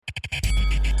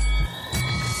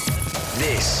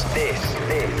This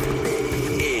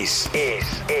is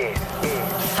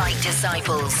Fight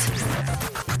Disciples.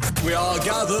 We are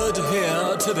gathered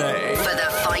here today For the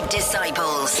Fight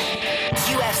Disciples.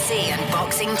 UFC and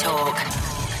boxing talk.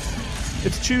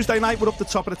 It's Tuesday night, we're up the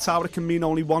top of the tower. It can mean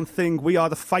only one thing. We are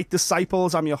the Fight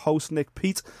Disciples. I'm your host, Nick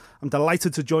Pete. I'm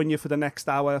delighted to join you for the next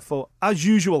hour for, as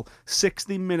usual,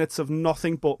 60 minutes of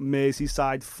nothing but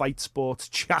Merseyside fight sports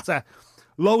chatter.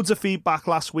 Loads of feedback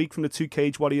last week from the two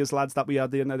Cage Warriors lads that we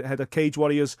had ahead of Cage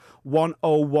Warriors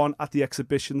 101 at the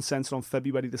Exhibition Centre on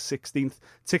February the 16th.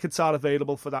 Tickets are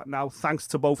available for that now. Thanks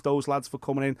to both those lads for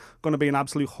coming in. Going to be an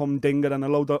absolute humdinger, and a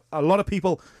lot of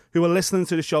people who are listening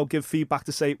to the show give feedback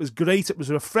to say it was great, it was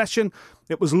refreshing,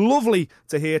 it was lovely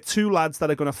to hear two lads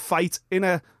that are going to fight in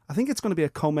I think it's going to be a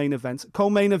co-main event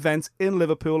in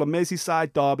Liverpool, a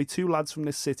Merseyside derby, two lads from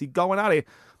this city going at it.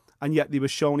 And yet they were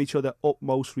showing each other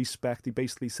utmost respect. They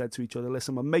basically said to each other,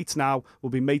 listen, we're mates now, we'll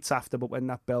be mates after, but when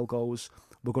that bell goes,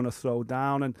 we're going to throw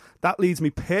down. And that leads me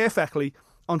perfectly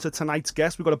onto tonight's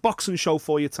guest. We've got a boxing show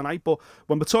for you tonight, but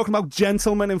when we're talking about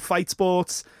gentlemen in fight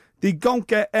sports, they don't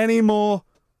get any more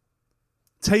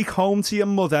take home to your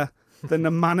mother than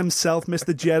the man himself,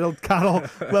 Mr. Gerald Carroll.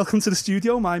 Welcome to the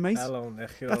studio, my mate. Hello,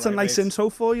 Nick. That's a nice intro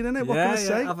for you, isn't it? What can I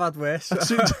say? I've had worse.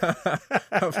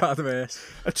 I've had worse.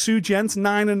 A true gent,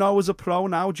 9-0 as a pro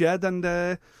now, Jed,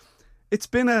 and it's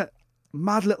been a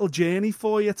mad little journey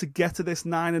for you to get to this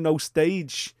 9-0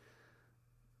 stage.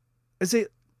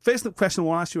 First question I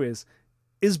want to ask you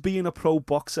is being a pro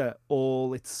boxer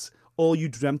all you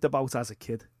dreamt about as a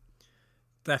kid?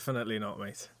 Definitely not,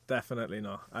 mate. Definitely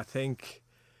not. I think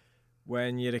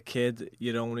when you're a kid,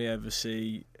 you only ever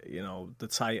see, the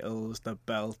titles, the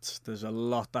belts. There's a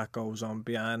lot that goes on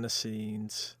behind the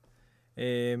scenes.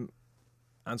 And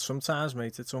sometimes,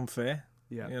 mate, it's unfair.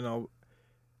 Yeah.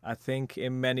 I think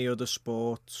in many other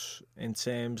sports, in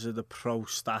terms of the pro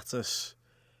status,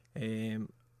 you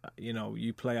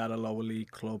play at a lower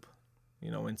league club,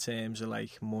 in terms of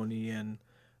like money, and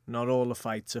not all the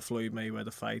fights are Floyd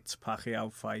Mayweather fights,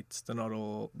 Pacquiao fights. We're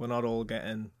not all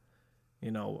getting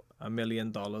 $1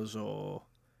 million or,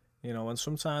 and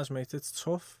sometimes, mate, it's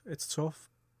tough.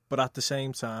 But at the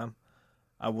same time,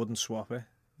 I wouldn't swap it.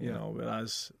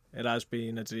 It has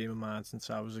been a dream of mine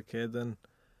since I was a kid, and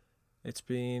it's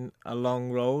been a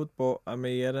long road, but I'm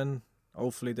here, and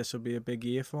hopefully this will be a big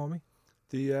year for me.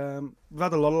 We've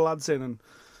had a lot of lads in, and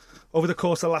over the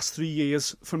course of the last 3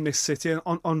 years from this city,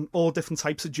 on all different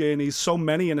types of journeys, so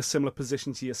many in a similar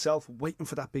position to yourself, waiting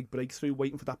for that big breakthrough,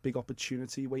 waiting for that big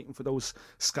opportunity, waiting for those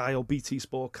Sky or BT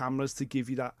Sport cameras to give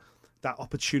you that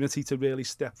opportunity to really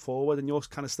step forward, and you're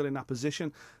kind of still in that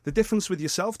position. The difference with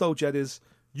yourself, though, Jed, is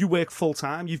you work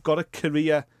full-time, you've got a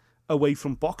career away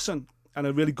from boxing, and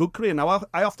a really good career. Now,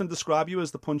 I often describe you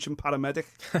as the punching paramedic,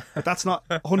 but that's not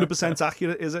 100%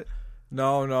 accurate, is it?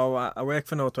 No, I work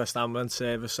for North West Ambulance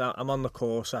Service. I'm on the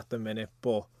course at the minute,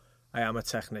 but I am a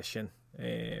technician,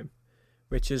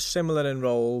 which is similar in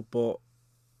role, but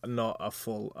not a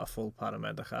full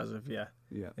paramedic as of yet.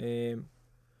 Yeah.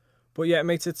 But yeah,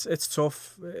 mate, it's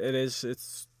tough. It is.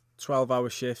 It's 12-hour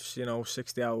shifts,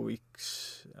 60-hour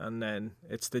weeks, and then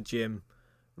it's the gym,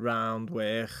 round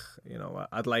work.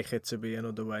 I'd like it to be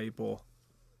another way, but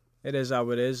it is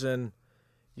how it is, and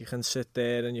you can sit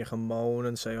there and you can moan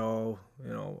and say,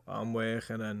 I'm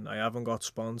working and I haven't got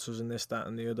sponsors and this, that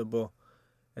and the other, but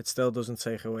it still doesn't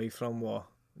take away from what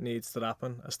needs to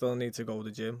happen. I still need to go to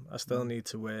the gym. I still need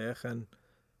to work, and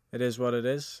it is what it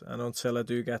is. And until I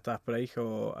do get that break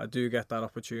or I do get that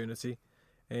opportunity,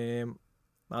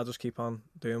 I'll just keep on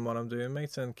doing what I'm doing,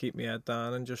 mate, and keep my head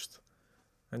down and just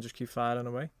keep firing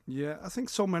away. Yeah, I think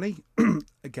so many,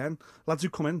 again, lads who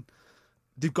come in,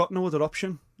 they've got no other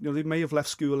option. They may have left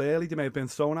school early. They may have been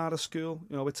thrown out of school.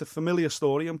 It's a familiar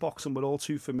story in boxing. We're all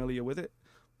too familiar with it.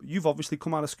 But you've obviously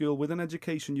come out of school with an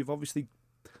education. You've obviously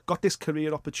got this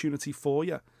career opportunity for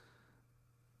you.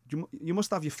 You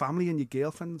must have your family and your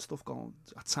girlfriend and stuff going.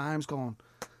 At times going,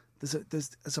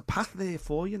 there's a path there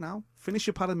for you now. Finish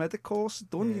your paramedic course.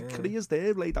 Done. Your career's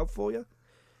there, laid out for you.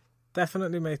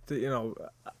 Definitely, mate.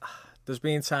 There's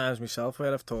been times myself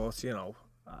where I've thought,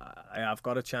 I have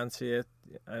got a chance here.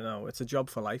 I know it's a job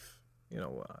for life.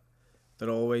 They're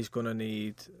always going to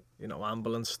need,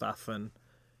 ambulance staff, and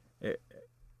I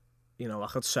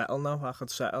could settle now. I could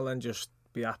settle and just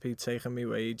be happy taking my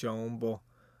wage home, but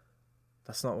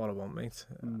that's not what I want, mate.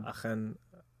 I can,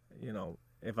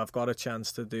 if I've got a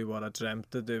chance to do what I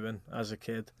dreamt of doing as a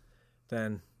kid,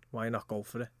 then why not go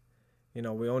for it?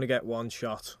 We only get one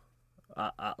shot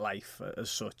at life as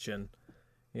such, and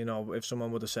if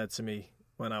someone would have said to me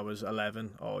when I was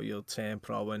 11, you'll turn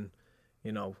pro and,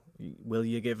 will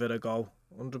you give it a go?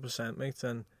 100%, mate.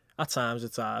 And at times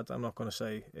it's hard. I'm not going to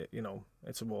say,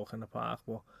 it's a walk in the park,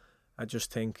 but I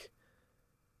just think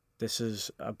this is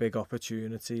a big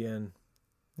opportunity, and,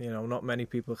 not many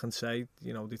people can say,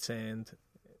 they turned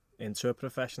into a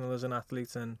professional as an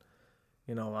athlete, and,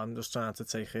 I'm just trying to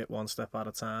take it one step at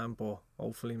a time, but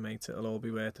hopefully, mate, it'll all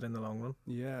be worth it in the long run.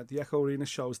 Yeah, the Echo Arena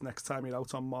shows next time you're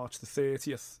out on March the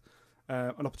 30th.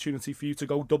 An opportunity for you to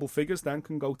go double figures, then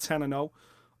can go 10-0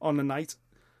 on the night.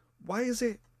 Why is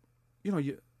it,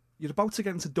 you're about to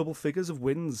get into double figures of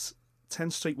wins,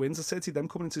 10 straight wins. I said to them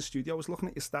coming into the studio, I was looking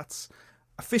at your stats.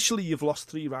 Officially, you've lost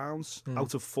 3 rounds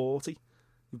out of 40.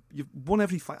 You've won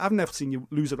every fight. I've never seen you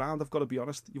lose a round, I've got to be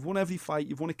honest. You've won every fight.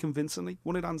 You've won it convincingly.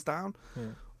 Won it hands down. Yeah.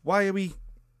 Why are we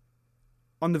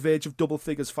on the verge of double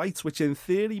figures fights, which in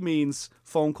theory means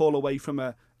phone call away from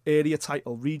a area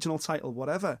title, regional title,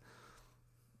 whatever?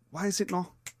 Why is it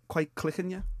not quite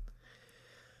clicking yet?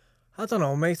 I don't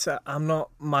know, mate. I'm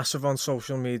not massive on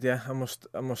social media, I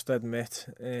must admit.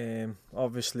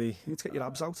 Obviously... You need to get your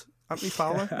abs out. Anthony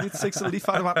Fowler. You need to take some leaf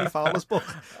out of Anthony Fowler's book.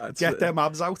 Get them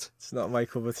abs out. It's not my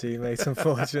cup of tea, mate,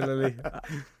 unfortunately.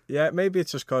 Yeah, maybe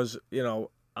it's just because,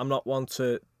 I'm not one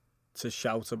to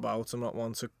shout about. I'm not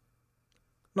one to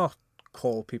not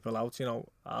call people out.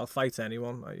 I'll fight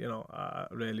anyone. I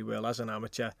really will. As an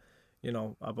amateur,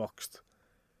 I boxed.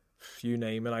 You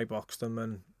name it, I boxed them.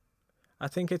 And I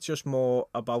think it's just more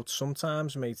about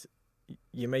sometimes, mate,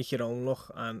 you make your own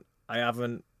luck, and I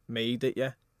haven't made it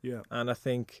yet. Yeah. And I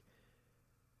think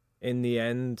in the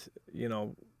end,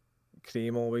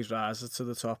 cream always rises to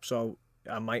the top. So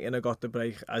I mightn't have got the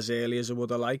break as early as I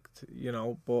would have liked,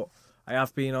 but I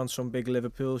have been on some big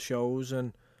Liverpool shows,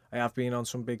 and I have been on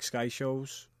some big Sky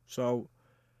shows. So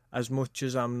as much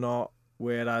as I'm not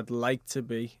where I'd like to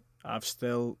be, I've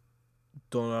still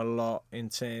done a lot in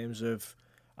terms of,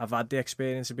 I've had the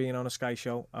experience of being on a Sky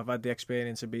show. I've had the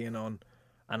experience of being on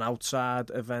an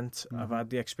outside event. Mm-hmm. I've had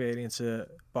the experience of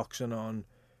boxing on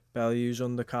Bellew's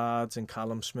undercards and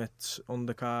Callum Smith's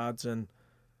undercards, and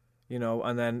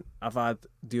and then I've had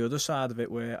the other side of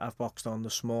it where I've boxed on the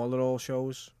smaller all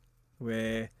shows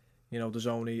where there's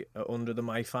only 100 of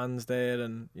my fans there,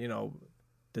 and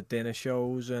the dinner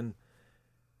shows, and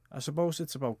I suppose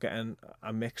it's about getting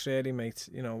a mix, really, mate.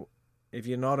 If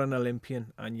you're not an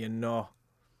Olympian and you're not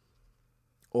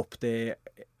up there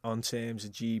on terms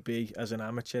of GB as an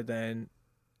amateur, then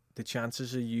the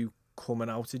chances of you coming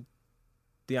out of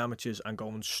the amateurs and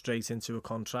going straight into a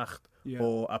contract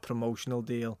or a promotional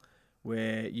deal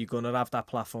where you're going to have that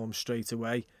platform straight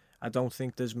away, I don't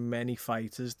think there's many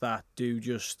fighters that do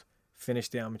just finish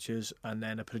the amateurs and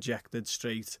then are projected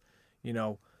straight,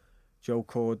 Joe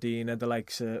Cordina, the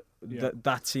likes of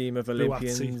that team of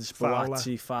Olympians,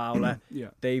 Buatsi, Fowler,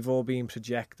 they've all been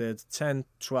projected 10,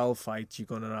 12 fights. You're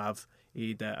going to have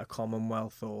either a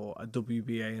Commonwealth or a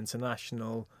WBA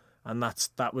international, and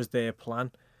that was their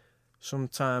plan.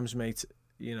 Sometimes, mate,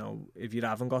 if you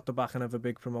haven't got the backing of a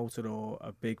big promoter or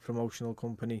a big promotional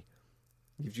company,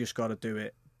 you've just got to do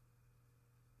it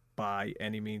by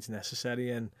any means necessary.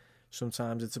 And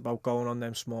sometimes it's about going on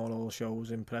them small all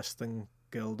shows in Preston,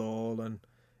 Guildhall, and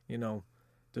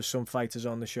there's some fighters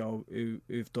on the show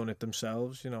who've done it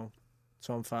themselves.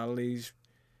 Tom Farrell, he's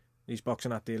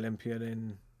boxing at the Olympia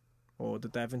or the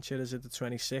Devonshire, is it the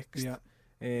 26th?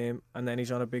 And then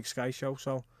he's on a big Sky show.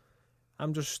 So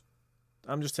I'm just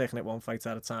taking it one fight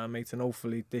at a time, mate, and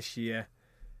hopefully this year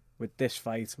with this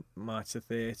fight, March the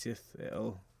 30th,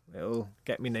 it'll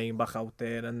get my name back out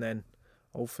there, and then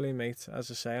hopefully, mate,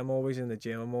 as I say, I'm always in the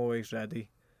gym, I'm always ready.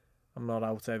 I'm not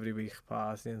out every week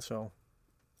partying, so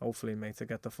hopefully, mate, I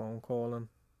get the phone call. And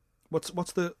what's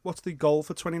the goal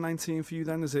for 2019 for you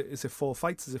then? Is it 4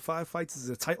 fights? Is it 5 fights? Is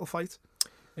it a title fight?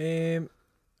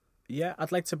 Yeah,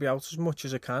 I'd like to be out as much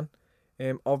as I can.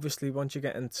 Obviously, once you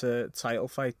get into title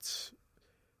fights,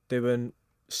 doing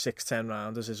 6-10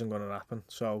 rounders isn't going to happen.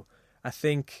 So I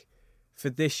think for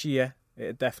this year,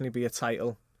 it'd definitely be a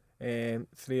title. 3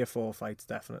 or 4 fights,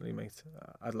 definitely, mate.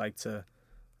 I'd like to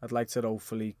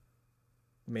hopefully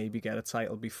maybe get a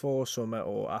title before summer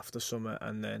or after summer,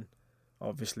 and then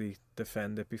obviously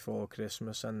defend it before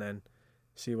Christmas, and then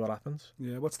see what happens.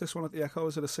 Yeah, what's this one at the Echo?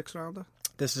 Is it a 6-rounder?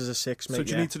 This is a 6, mate. So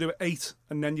do you need to do 8,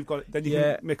 and then you can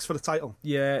mix for the title?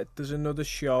 Yeah, there's another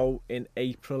show in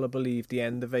April, I believe, the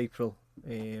end of April.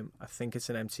 I think it's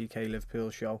an MTK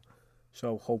Liverpool show.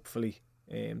 So hopefully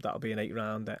that'll be an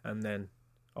 8-rounder, and then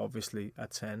obviously a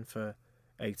 10 for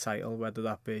a title, whether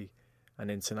that be an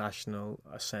international,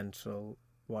 a central,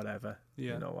 whatever.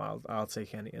 Yeah. I'll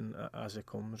take anything as it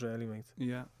comes, really, mate.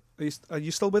 Yeah. Are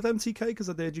you still with MTK? Because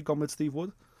I heard you gone with Steve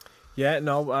Wood. Yeah,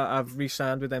 no, I've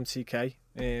re-signed with MTK.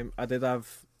 I did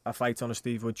have a fight on a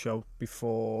Steve Wood show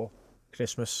before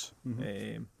Christmas.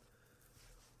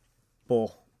 But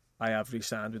I have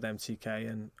re-signed with MTK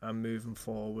and I'm moving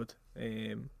forward.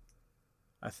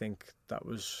 I think that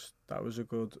was a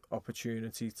good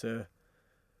opportunity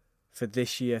for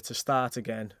this year to start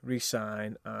again,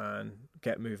 re-sign and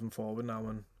get moving forward now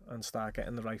and start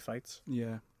getting the right fights.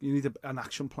 Yeah, you need an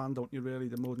action plan, don't you, really?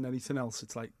 More than anything else,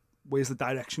 it's like, where's the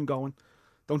direction going?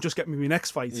 Don't just get me my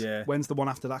next fight. Yeah. When's the one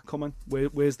after that coming?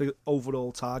 Where's the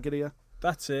overall target here?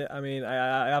 That's it. I mean,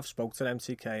 I have spoke to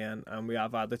MTK and we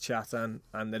have had a chat and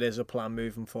there is a plan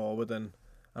moving forward and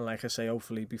like I say,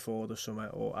 hopefully before the summer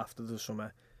or after the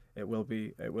summer, it will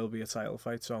be a title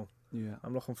fight. So yeah,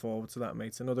 I'm looking forward to that,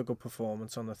 mate. Another good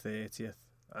performance on the 30th,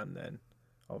 and then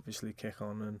obviously kick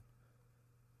on. And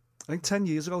I think 10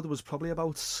 years ago there was probably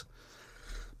about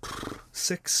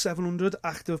 600-700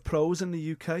 active pros in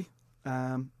the UK,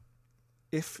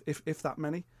 if that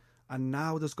many. And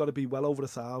now there's got to be well over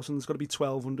 1,000. There's got to be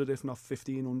 1,200, if not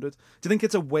 1,500. Do you think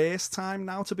it's a worse time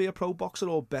now to be a pro boxer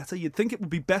or better? You'd think it would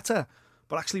be better,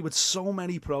 but actually with so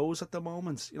many pros at the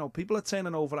moment, you know, people are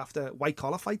turning over after white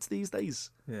collar fights these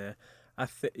days. Yeah,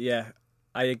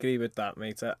 I agree with that,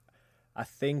 mate. I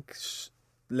think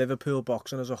Liverpool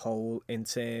boxing as a whole, in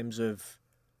terms of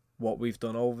what we've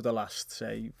done over the last,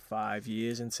 say, 5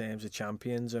 years in terms of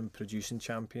champions and producing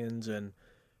champions, and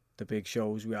the big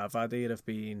shows we have had here have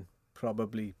been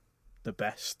probably the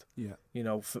best. Yeah, you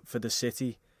know, for the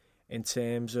city, in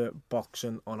terms of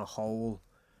boxing on a whole,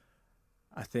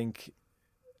 I think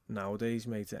nowadays,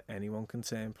 mate, anyone can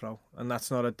turn pro, and that's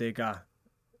not a dig at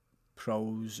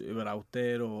pros who are out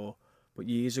there, but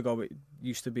years ago it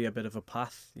used to be a bit of a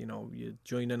path. You know, you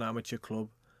join an amateur club,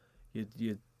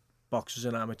 you box as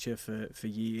an amateur for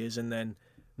years, and then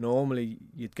normally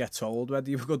you'd get told whether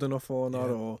you were good enough or not.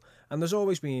 Yeah. And there's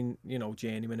always been, you know,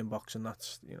 journeyman in boxing.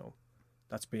 That's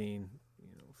been,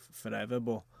 you know, forever.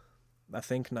 But I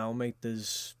think now, mate,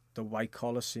 there's the white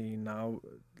collar scene now.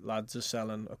 Lads are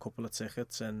selling a couple of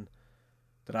tickets and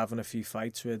they're having a few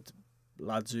fights with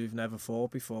lads who've never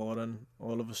fought before, and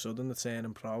all of a sudden they're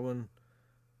turning pro and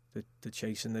they're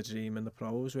chasing the dream in the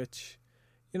pros, which,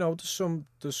 you know,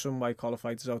 there's some white collar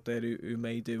fighters out there who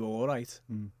may do all right.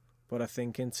 But I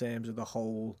think in terms of the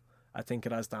whole, I think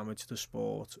it has damaged the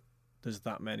sport. There's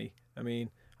that many. I mean,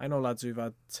 I know lads who've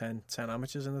had 10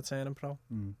 amateurs in the turning pro,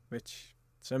 which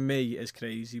to me is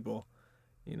crazy, but,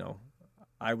 you know,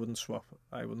 I wouldn't swap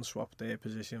their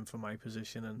position for my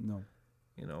position, and no,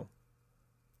 you know.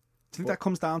 Do you think that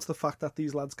comes down to the fact that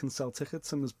these lads can sell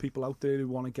tickets, and there's people out there who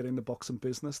want to get in the boxing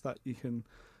business that you can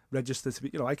register to be?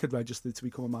 You know, I could register to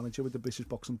become a manager with the British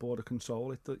Boxing Board of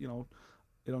Control. It's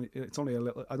only a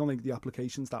little. I don't think the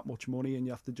application's that much money, and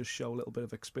you have to just show a little bit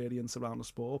of experience around the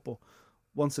sport. But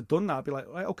once it's done, I'd be like,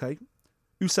 right, okay,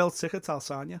 who sells tickets? I'll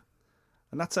sign you.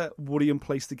 And that's a worrying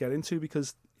place to get into,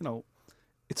 because, you know,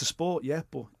 it's a sport, yeah,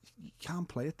 but you can't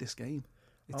play at this game.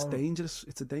 It's dangerous.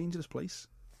 It's a dangerous place.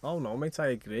 Oh no, mate, I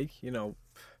agree. You know,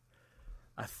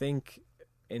 I think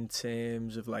in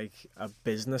terms of like a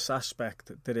business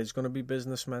aspect, there is going to be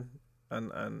businessmen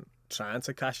and trying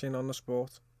to cash in on the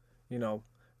sport. You know,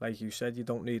 like you said, you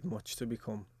don't need much to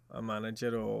become a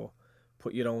manager or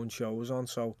put your own shows on.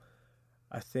 So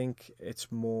I think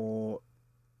it's more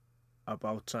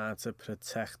about trying to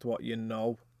protect what you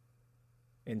know,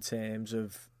 in terms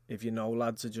of, if you know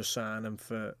lads are just signing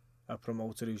for a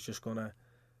promoter who's just going to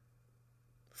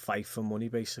fight for money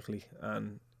basically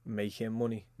and make him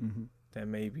money,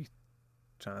 then maybe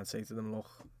try and say to them, look,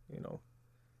 you know,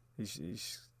 he's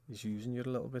using you a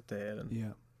little bit there. And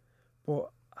yeah,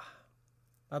 but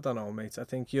I don't know, mate. I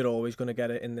think you're always going to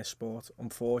get it in this sport.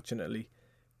 Unfortunately,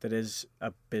 there is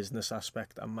a business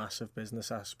aspect, a massive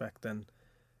business aspect, and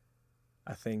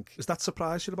I think... Does that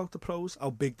surprise you about the pros? How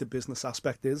big the business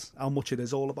aspect is? How much it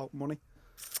is all about money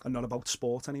and not about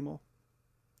sport anymore?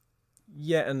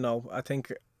 Yeah and no. I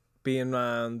think being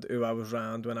round who I was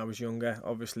round when I was younger,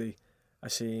 obviously I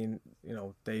seen, you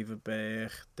know, David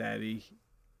Burke, Derry,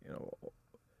 you know,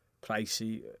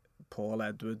 Pricey, Paul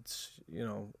Edwards, you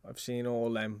know, I've seen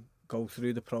all them go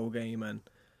through the pro game and,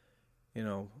 you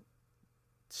know,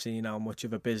 seeing how much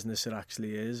of a business it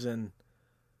actually is. And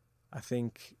I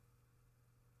think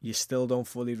you still don't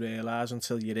fully realise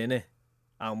until you're in it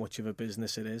how much of a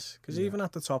business it is. Because even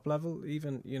at the top level,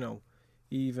 even, you know,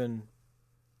 even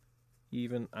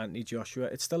Anthony Joshua,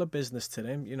 it's still a business to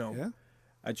him, you know.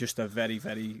 Yeah. Just a very,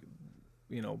 very,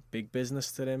 you know, big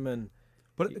business to him. And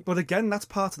But again, that's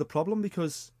part of the problem,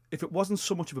 because if it wasn't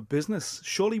so much of a business,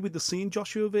 surely we'd have seen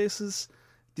Joshua versus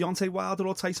Deontay Wilder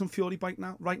or Tyson Fury right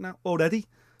now already.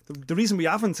 The reason we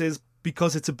haven't is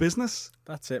because it's a business.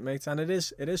 That's it, mate. And it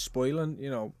is spoiling,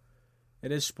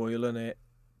 it is spoiling it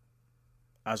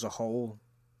as a whole.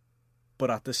 But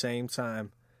at the same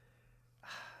time,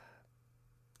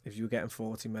 if you're getting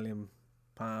 £40 million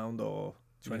or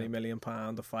 £20 million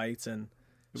a fight, and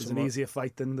it was an easier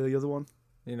fight than the other one.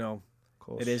 Of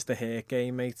course. It is the hate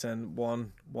game, mate, and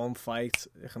one fight,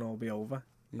 it can all be over.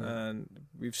 Yeah. And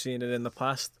we've seen it in the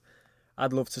past.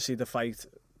 I'd love to see the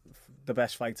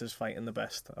best fighters fighting the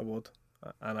best. I would.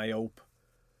 And I hope,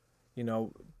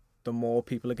 the more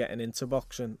people are getting into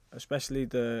boxing, especially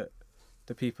the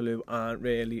people who aren't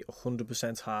really 100%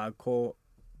 hardcore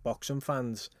boxing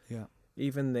fans,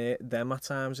 even them at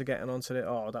times are getting onto it.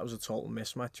 Oh, that was a total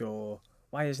mismatch, or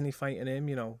why isn't he fighting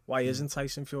him? Why isn't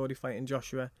Tyson Fury fighting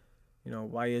Joshua?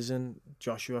 Why isn't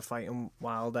Joshua fighting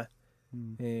Wilder?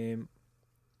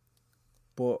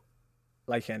 But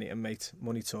like anything, mate,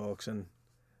 money talks, and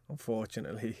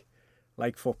unfortunately,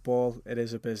 like football, it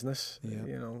is a business.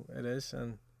 It is,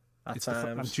 and at times,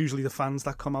 and it's usually the fans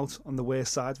that come out on the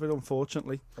worst side of it,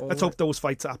 unfortunately. Let's hope those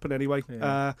fights happen anyway.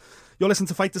 Yeah. You're listening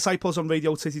to Fight Disciples on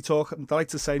Radio City Talk. I'm delighted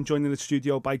to say I'm joined in the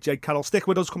studio by Jed Carroll. Stick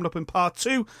with us, coming up in part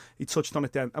 2. He touched on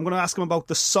it then. I'm going to ask him about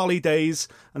the Solly days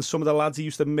and some of the lads he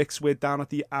used to mix with down at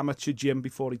the amateur gym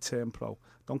before he turned pro.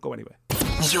 Don't go anywhere.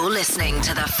 You're listening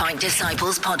to the Fight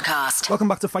Disciples podcast. Welcome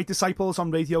back to Fight Disciples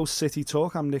on Radio City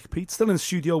Talk. I'm Nick Pete, still in the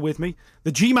studio with me,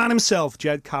 the G-Man himself,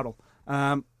 Jed Carroll.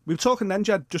 We were talking then,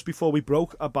 Jed, just before we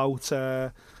broke, about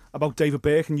David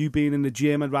Burke and you being in the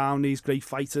gym around these great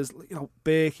fighters.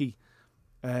 Burkey,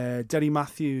 Derry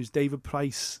Matthews, David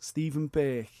Price, Stephen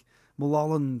Burke,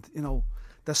 Mulholland.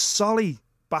 They're solid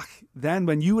back then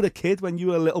when you were a kid, when you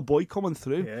were a little boy coming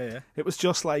through. Yeah. It was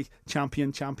just like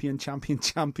champion,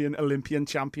 Olympian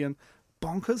champion.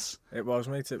 Bonkers. It was,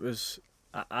 mate. It was,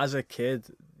 as a kid,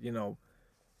 there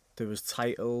was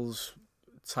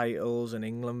titles and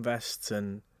England vests,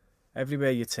 and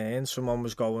everywhere you turned, someone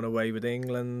was going away with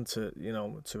England to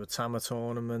a Tama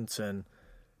tournament, and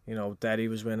Derry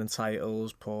was winning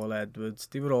titles, Paul Edwards,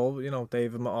 they were all,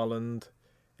 David Mulholland,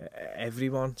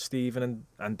 everyone, Stephen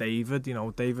and David.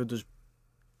 David was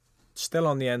still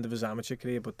on the end of his amateur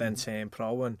career, but then turned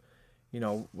pro and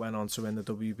went on to win the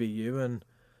WBU, and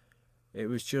it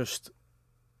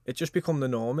just become the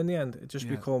norm in the end. It just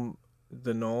become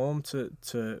the norm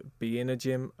to be in a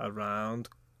gym around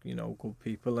good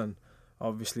people, and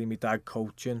obviously my dad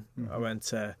coaching. I went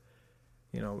to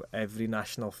every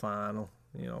national final,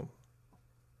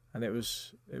 and it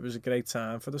was a great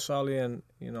time for the Solly. And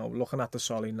looking at the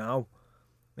Solly now,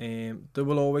 there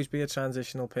will always be a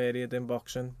transitional period in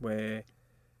boxing where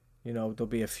there'll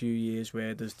be a few years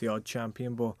where there's the odd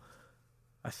champion, but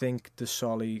I think the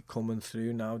Solly coming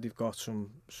through now, they've got some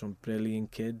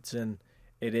brilliant kids, and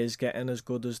it is getting as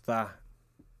good as that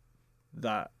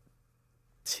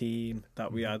team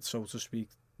that we had, so to speak.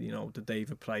 The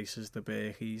David Prices, the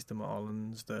Burkeys, the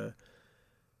Mulhollands, the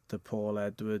Paul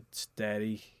Edwards,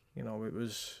 Derry. It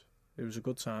was a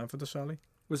good time for the Solly.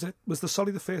 Was the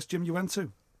Solly the first gym you went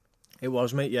to? It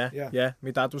was, mate. Yeah.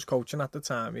 My dad was coaching at the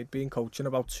time. He'd been coaching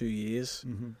about 2 years,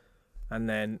 and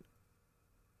then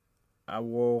I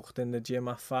walked in the gym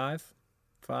at five,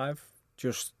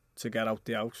 just to get out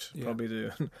the house. Yeah.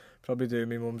 Probably doing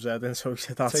my mum's head in, so he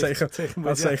said, I'll take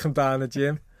him down the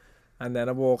gym. And then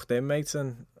I walked in, mate,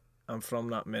 and from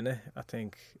that minute, I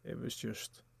think it was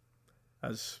just,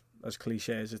 as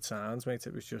cliche as it sounds, mate,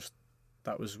 it was just,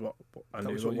 that was what I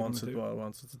knew what I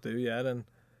wanted to do, yeah. And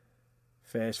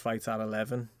first fight at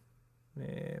 11,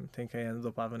 I think I ended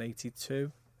up having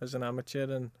 82 as an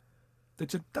amateur. And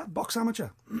did your dad box amateur?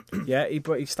 Yeah,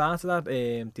 he started at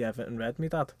the Everton Red, my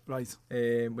dad. Right.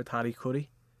 With Harry Curry.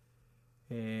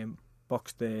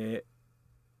 Boxed there,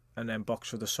 and then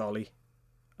boxed for the Solly,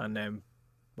 and then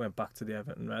went back to the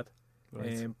Everton Red.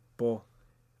 Right.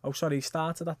 He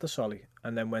started at the Solly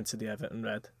and then went to the Everton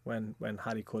Red when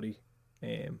Harry Curry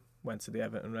went to the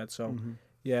Everton Red. So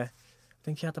yeah, I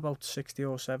think he had about 60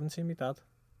 or 70, my dad.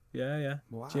 Yeah.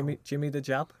 Wow. Jimmy the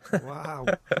Jab. Wow.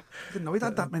 I didn't know he'd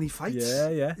had that many fights.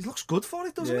 Yeah. He looks good for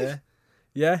it, doesn't he?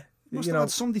 Yeah. He must have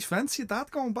had some defence, your dad,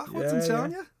 going backwards, I'm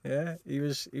telling you. Yeah, he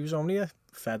was only a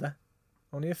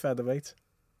featherweight.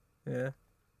 Yeah.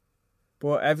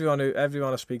 But everyone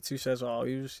I speak to says, he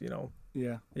was,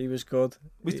 he was good.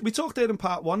 We talked there in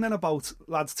part 1 then about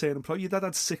lads turning pro. Your dad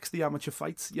had 60 amateur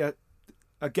fights. Yeah,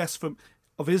 I guess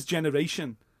of his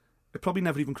generation, it probably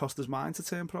never even crossed his mind to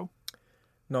turn pro.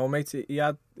 No, mate, he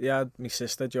had my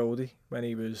sister Jodie when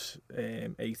he was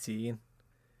 18,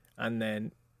 and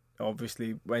then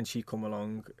obviously when she come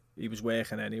along, he was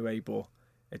working anyway, but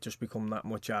it just become that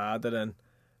much harder, and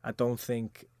I don't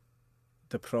think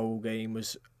the pro game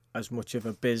was as much of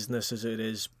a business as it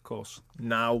is Of course.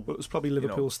 now. But it was probably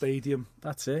Liverpool Stadium,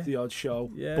 That's it. the odd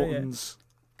show, Yeah, buttons.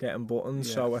 Getting buttons.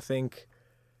 Yeah. So I think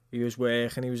he was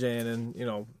working, he was earning,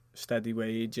 steady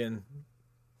wage, and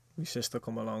my sister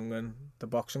come along and the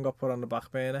boxing got put on the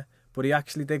back burner. But he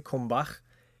actually did come back.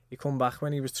 He come back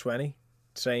when he was 20,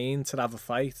 trained to have a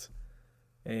fight.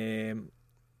 And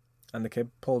the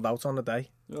kid pulled out on the day.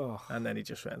 Oh, And then he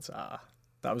just went,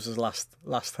 that was his last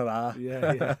hurrah.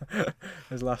 yeah.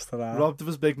 His last hurrah. Robbed of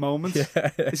his big moments.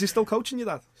 Yeah. Is he still coaching you,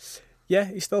 Dad? Yeah,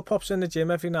 he still pops in the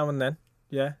gym every now and then.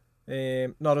 Yeah.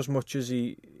 Not as much as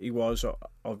he was.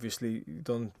 Obviously, he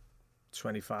done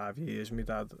 25 years, my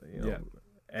dad. Yeah.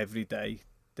 Every day,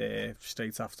 there,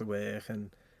 straight after work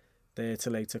and there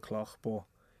till 8 o'clock. But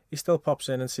he still pops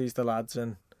in and sees the lads,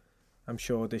 and I'm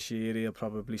sure this year he'll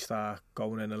probably start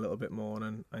going in a little bit more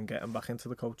and getting back into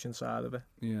the coaching side of it.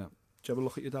 Yeah. Do you ever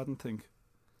look at your dad and think,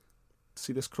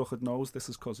 see this crooked nose, this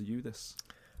is because of you, this?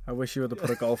 I wish you would have put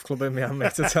a golf club in my hand,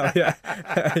 mate, to tell you.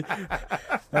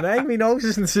 And hey, my nose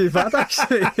isn't too bad,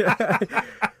 actually.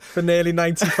 For nearly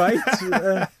 90 fights.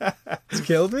 It's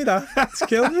killed me, that. It's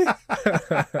killed me.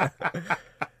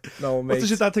 No, mate. What does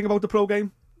your dad think about the pro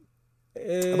game?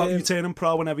 About you turning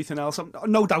pro and everything else?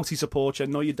 No doubt he supports you. I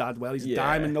know your dad well. He's a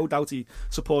diamond. No doubt he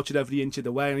supports you every inch of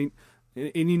the way.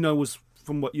 And he knows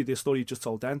from the story you just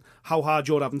told then, how hard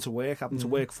you're having to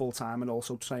work full time and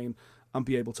also train and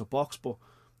be able to box. But,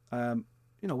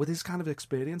 with his kind of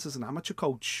experience as an amateur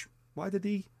coach, why did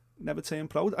he never turn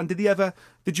pro? And did you ever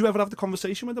have the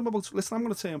conversation with him about, listen, I'm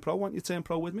going to turn pro, why don't you turn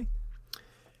pro with me?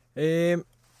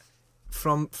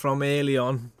 From early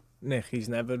on, Nick, he's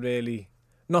never really,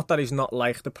 not that he's not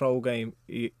like the pro game,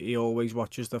 he always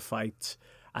watches the fights.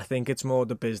 I think it's more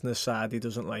the business side he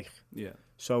doesn't like. Yeah.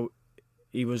 So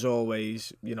he was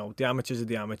always, the amateurs are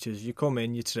the amateurs. You come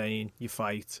in, you train, you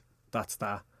fight, that's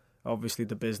that. Obviously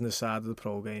the business side of the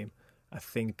pro game, I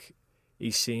think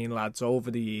he's seen lads over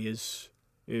the years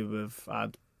who have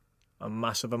had a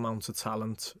massive amount of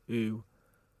talent, who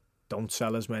don't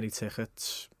sell as many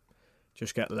tickets,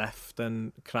 just get left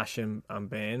and crash and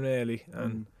burn, really.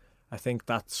 And I think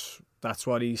that's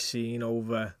what he's seen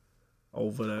over a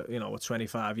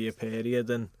 25-year period.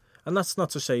 And that's not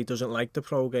to say he doesn't like the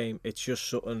pro game. It's just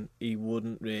something he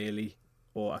wouldn't really,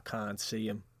 or I can't see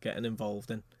him getting involved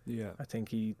in. Yeah. I think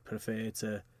he'd prefer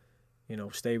to,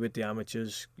 stay with the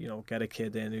amateurs, get a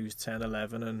kid in who's 10,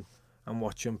 11 and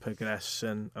watch him progress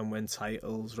and win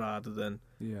titles rather than,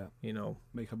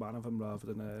 make a man of him rather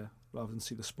than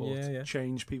see the sport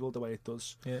change people the way it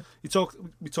does. Yeah. We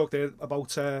talked there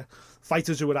about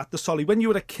fighters who were at the Solly. When you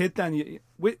were a kid then,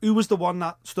 who was the one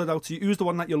that stood out to you? Who was the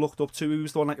one that you looked up to? Who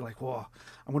was the one that you're like, whoa,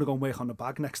 I'm going to go and work on the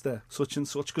bag next to such and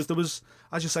such? Because there was,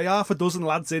 as you say, half a dozen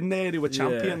lads in there who were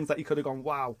champions that you could have gone,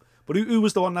 wow. But who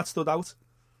was the one that stood out?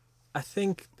 I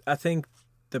think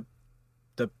the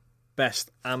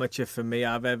best amateur for me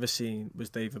I've ever seen was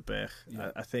David Burke.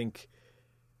 Yeah. I think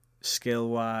skill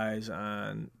wise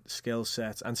and skill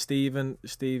set, and Stephen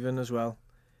as well.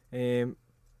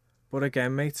 But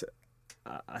again, mate,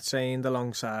 I trained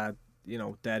alongside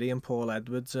Derry and Paul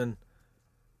Edwards, and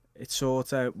it's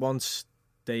sort of once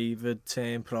David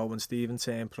turned pro and Stephen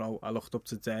turned pro, I looked up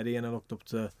to Derry and I looked up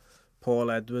to Paul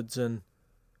Edwards, and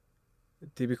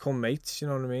they become mates. You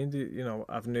know what I mean?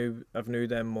 I've knew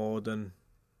them more than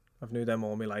I've knew them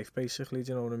all my life, basically.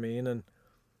 Do you know what I mean? And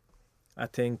I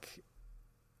think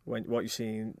what you're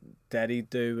seeing Derry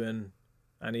do,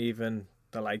 and even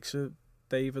the likes of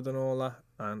David and all that,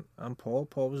 and Paul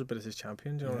was a British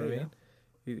champion. Do you know what I mean?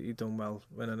 He done well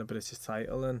winning a British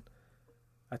title, and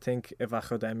I think if I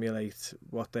could emulate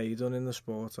what they done in the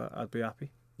sport, I'd be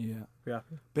happy. Yeah, be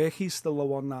happy. Burke's still the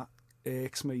one that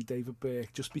irks me, David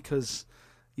Burke, just because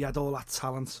he had all that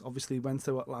talent. Obviously, he went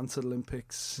to Atlanta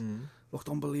Olympics, looked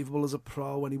unbelievable as a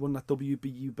pro when he won that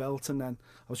WBU belt. And then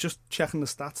I was just checking the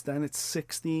stats. Then it's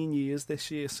 16 years this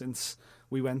year since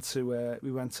we went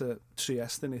to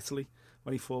Trieste in Italy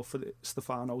when he fought for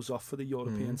Stefano Zoff for the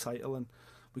European title. And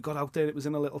we got out there. It was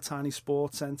in a little tiny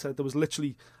sports centre. There was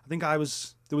literally, there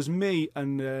was me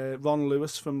and Ron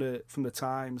Lewis from the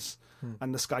Times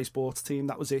and the Sky Sports team.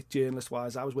 That was it, journalist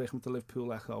wise. I was working with the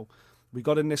Liverpool Echo. We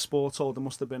got in this sports hall. There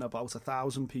must have been about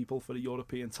 1,000 people for the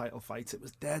European title fight. It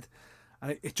was dead,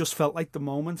 and it just felt like the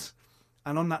moment.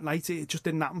 And on that night, it just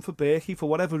didn't happen for Berkey. For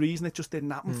whatever reason, it just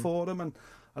didn't happen for him. And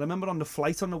I remember on the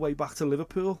flight on the way back to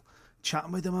Liverpool,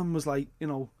 chatting with him, and was like,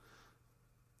 9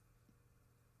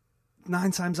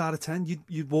 times out of 10,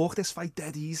 you'd walk this fight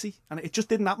dead easy. And it just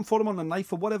didn't happen for him on the night.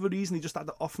 For whatever reason, he just had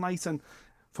the off night. And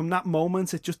from that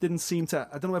moment, it just didn't seem to.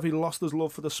 I don't know if he lost his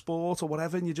love for the sport or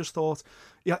whatever, and you just thought,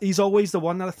 yeah, he's always the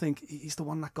one that I think he's the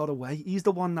one that got away. He's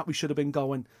the one that we should have been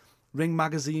going. Ring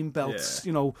magazine belts,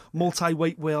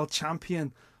 multi-weight world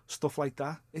champion, stuff like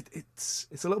that. It's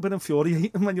a little bit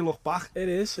infuriating when you look back. It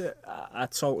is. I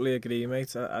totally agree,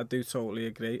 mate. I do totally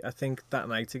agree. I think that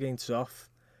night against Zoff,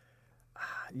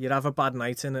 you'd have a bad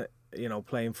night in it,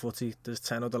 playing footy. There's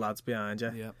 10 other lads behind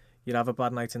you. Yeah. You'd have a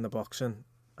bad night in the boxing,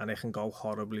 and it can go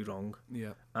horribly wrong.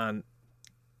 Yeah. And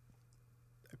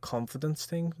a confidence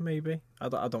thing, maybe. I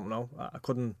don't know. I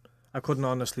couldn't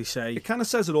honestly say. It kind of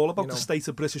says it all about the state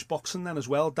of British boxing then as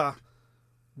well, that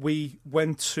we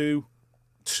went to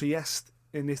Trieste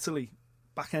in Italy,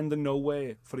 back end of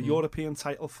nowhere, for a European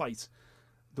title fight.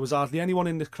 There was hardly anyone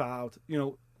in the crowd.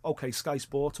 Okay, Sky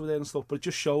Sports were there and stuff, but it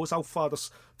just shows how far the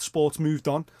sport's moved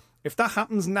on. If that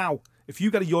happens now, if you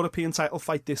get a European title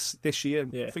fight this year,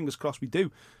 fingers crossed we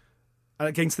do, and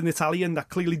against an Italian that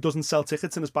clearly doesn't sell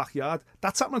tickets in his backyard,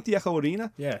 that's happening at the Echo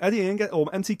Arena. Yeah. Eddie Hearn or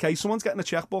MTK, someone's getting a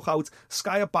checkbook out,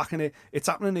 Sky are backing it, it's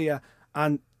happening here,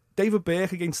 and David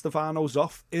Burke against Stefano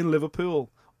Zoff in Liverpool,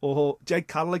 or Jake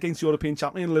Carroll against European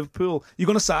champion in Liverpool, you're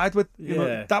going to side with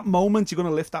that moment, you're going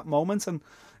to lift that moment. And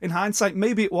in hindsight,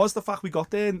 maybe it was the fact we got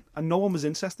there and no one was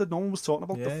interested, no one was talking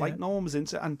about the fight, no one was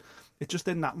into it, and it just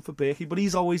didn't happen for Berkey. But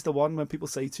he's always the one when people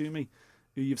say to me,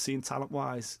 who you've seen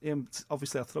talent-wise,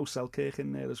 obviously I'll throw Selkirk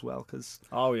in there as well, because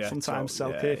sometimes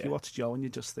Selkirk, you watch Joe and you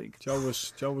just think... Joe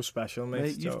was special,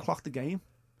 mate. You've clocked the game.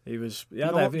 He was...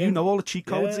 You know all the cheat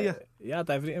codes here. He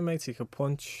had everything, mate. He could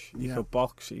punch, he could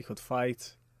box, he could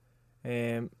fight.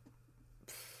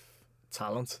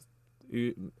 Talent.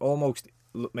 Almost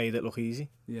made it look easy.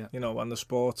 Yeah. And the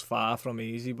sport's far from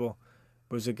easy, but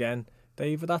was again,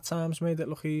 David at times made it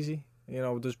look easy.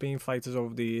 There's been fighters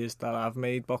over the years that have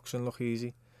made boxing look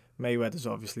easy. Mayweather's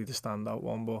obviously the standout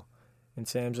one, but in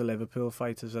terms of Liverpool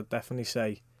fighters, I'd definitely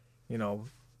say,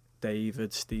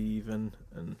 David, Stephen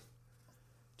and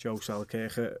Joe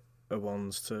Selkirk are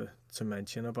ones to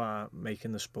mention about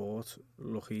making the sport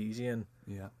look easy. And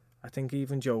I think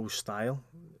even Joe's style,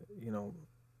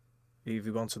 if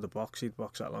he wanted to box, he'd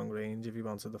box at long range. If he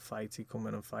wanted to fight, he'd come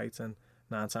in and fight, and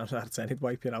 9 times out of 10 he'd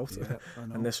wipe you out. Yeah, I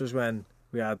know. And this was when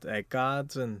we had egg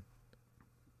guards, and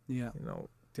the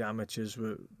amateurs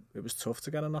it was tough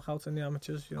to get a knockout in the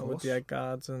amateurs, with the egg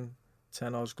guards and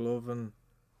 10 Oz glove, and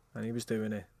he was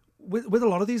doing it. With a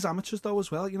lot of these amateurs though as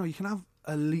well, you can have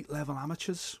elite level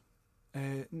amateurs,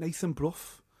 Nathan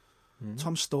Brough,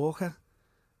 Tom Stalker,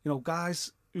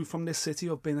 guys who from this city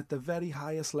have been at the very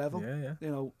highest level.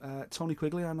 Tony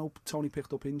Quigley, I know Tony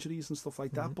picked up injuries and stuff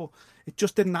like that, but it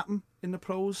just didn't happen in the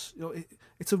pros.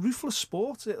 It's a ruthless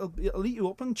sport. It'll eat you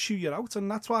up and chew you out, and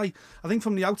that's why I think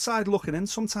from the outside looking in,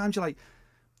 sometimes you're like,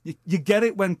 you get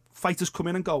it when fighters come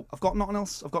in and go, I've got nothing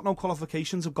else, I've got no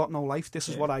qualifications, I've got no life, this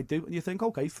is what I do, and you think,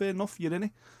 okay, fair enough, you're in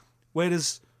it.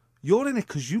 Whereas you're in it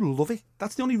because you love it.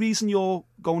 That's the only reason you're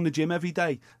going to the gym every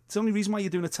day. It's the only reason why you're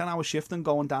doing a 10-hour shift and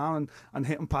going down and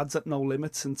hitting pads at no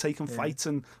limits and taking fights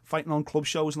and fighting on club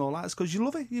shows and all that. It's because you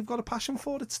love it. You've got a passion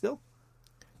for it still.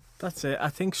 That's it. I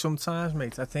think sometimes,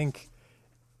 mate,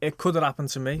 it could have happened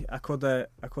to me. I could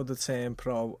have turned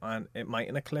pro and it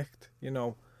mightn't have clicked.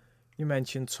 You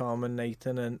mentioned Tom and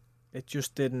Nathan, and it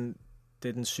just didn't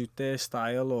suit their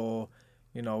style, or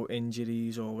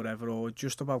injuries or whatever, or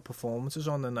just about performances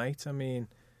on the night. I mean,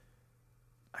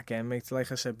 again, mate,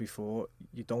 like I said before,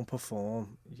 you don't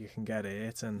perform, you can get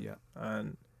hurt,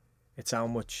 and it's how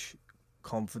much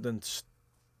confidence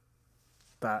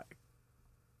that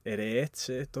it hurts.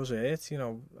 It does hurt.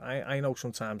 I know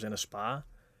sometimes in a spar,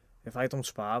 if I don't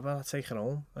spar, well, I take it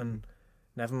home, and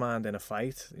never mind in a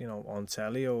fight, on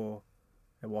telly or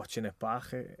watching it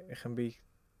back, it can be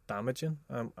damaging,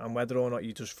 and whether or not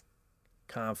you just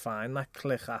can't find that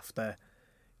click after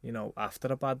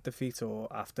a bad defeat, or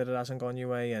after it hasn't gone your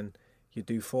way and you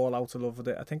do fall out of love with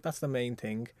it. I think that's the main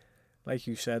thing. Like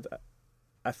you said,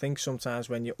 I think sometimes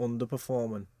when you're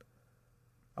underperforming,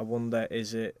 I wonder,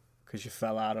 is it because you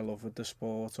fell out of love with the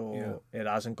sport, or it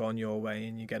hasn't gone your way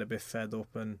and you get a bit fed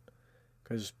up? And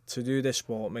because to do this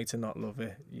sport, mate, to not love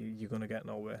it, you're going to get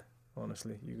nowhere.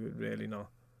 Honestly, you could really not.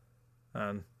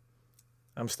 And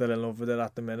I'm still in love with it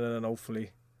at the minute, and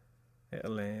hopefully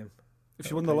it'll if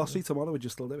you won the lottery tomorrow, would you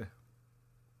still do it?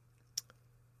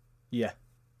 Yeah,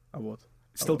 I would.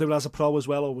 Still do it as a pro as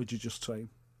well, or would you just train?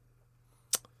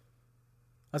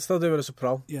 I'd still do it as a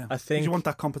pro. Yeah. I think. Do you want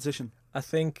that competition? I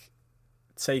think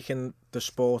taking the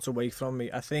sport away from me,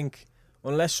 I think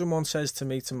unless someone says to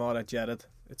me tomorrow, Jared,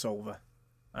 it's over,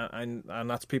 and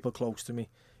that's people close to me,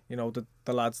 the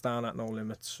lads down at No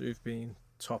Limits who've been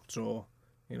top draw,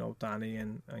 You know, Danny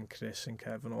and Chris and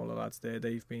Kevin, all the lads there,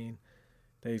 they've been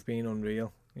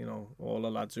unreal. You know, all the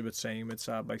lads who were training with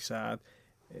side by side.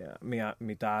 Yeah,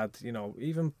 me dad, you know,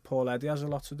 even Paul Eddy has a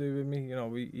lot to do with me. You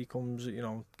know, he comes, you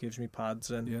know, gives me pads,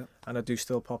 and I do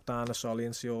still pop down to Solly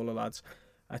and see all the lads.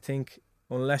 I think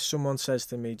unless someone says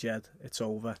to me, Jed, it's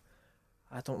over,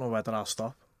 I don't know whether I'll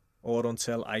stop, or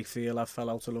until I feel I fell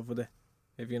out of love with it,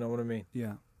 if you know what I mean.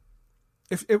 Yeah.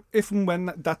 If and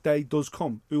when that day does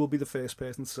come, who will be the first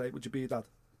person to say it? Would you be your dad?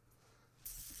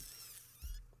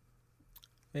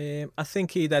 I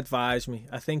think he'd advise me.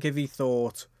 I think if he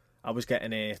thought I was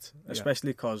getting hurt,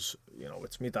 especially because, you know,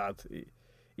 it's my dad.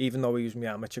 Even though he was my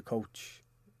amateur coach,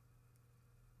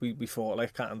 we fought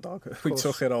like cat and dog. We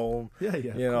took it home. Yeah,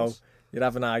 you know, you'd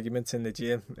have an argument in the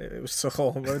gym. It was took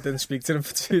home. I didn't speak to him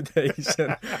for 2 days.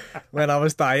 And when I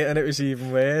was dieting, it was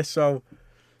even worse. So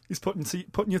he's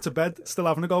putting you to bed, still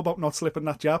having a go about not slipping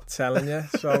that jab. Telling you.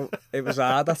 So it was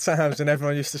hard at times, and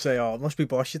everyone used to say, "Oh, it must be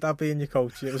boss your dad being your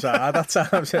coach." It was hard at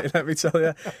times. Let me tell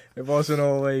you, it wasn't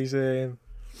always.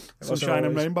 Sunshine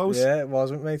and rainbows. Yeah, it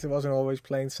wasn't, mate. It wasn't always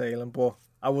plain sailing, but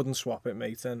I wouldn't swap it,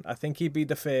 mate. And I think he'd be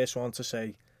the first one to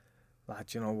say,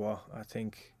 lad, you know what? I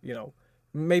think, you know,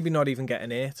 maybe not even getting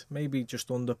hurt, maybe just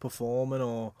underperforming,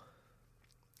 or,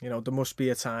 you know, there must be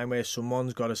a time where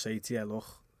someone's got to say to you, look,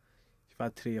 you've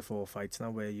had 3 or 4 fights now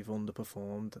where you've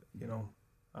underperformed, you know,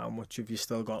 how much have you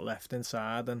still got left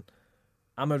inside? And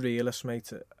I'm a realist,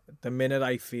 mate. The minute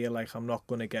I feel like I'm not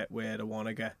going to get where I want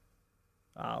to get,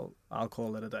 I'll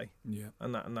call it a day. Yeah.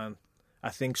 And then I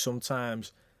think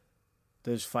sometimes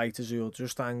there's fighters who'll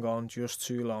just hang on just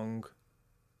too long,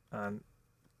 and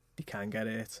they can get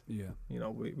hurt. Yeah. You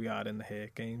know, we are in the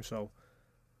hurt game, so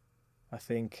I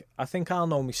think I'll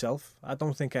know myself. I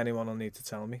don't think anyone will need to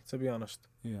tell me, to be honest.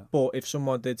 Yeah. But if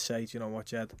someone did say, you know what,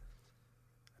 Jed,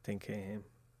 I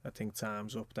think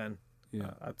time's up, then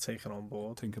I'd take it on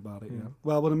board. Think about it, yeah.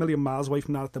 Well, we're a million miles away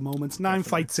from that at the moment. 9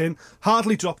 fights in,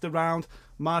 hardly dropped around.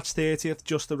 March 30th,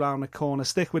 just around the corner.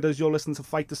 Stick with us. You're listening to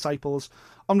Fight Disciples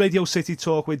on Radio City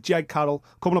Talk with Jed Carroll.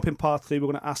 Coming up in part 3,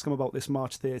 we're going to ask him about this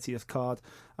March 30th card,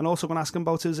 and also going to ask him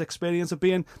about his experience of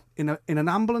being in an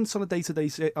ambulance on a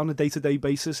day-to-day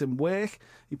basis in work.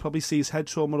 He probably sees head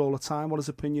trauma all the time. What his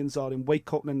opinions are in weight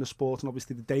cutting in the sport, and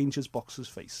obviously the dangers boxers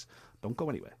face. Don't go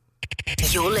anywhere.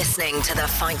 You're listening to the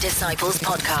Fight Disciples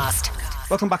podcast.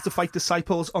 Welcome back to Fight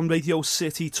Disciples on Radio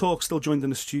City Talk. Still joined in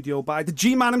the studio by the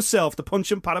G-Man himself, the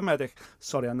punching paramedic.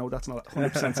 Sorry, I know that's not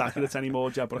 100% accurate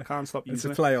anymore, Jeb, but I can't stop using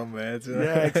it. It's a play on words.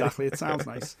 Yeah, exactly. It sounds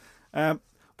nice.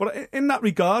 But in that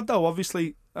regard, though,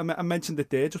 obviously, I mentioned it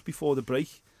there just before the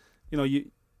break. You know,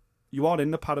 you are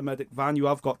in the paramedic van. You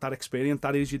have got that experience.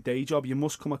 That is your day job. You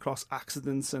must come across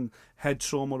accidents and head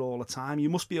trauma all the time. You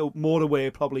must be more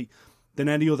aware, probably, than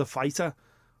any other fighter,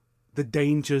 the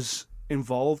dangers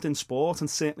involved in sport, and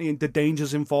certainly the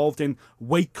dangers involved in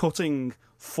weight cutting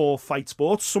for fight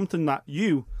sports, something that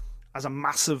you, as a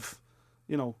massive,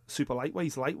 you know, super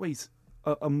lightweight,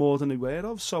 are more than aware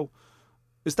of. So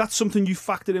is that something you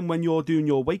factor in when you're doing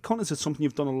your weight cut? Is it something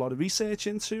you've done a lot of research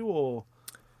into, or?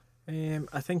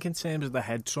 I think in terms of the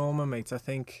head trauma, mate, I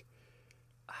think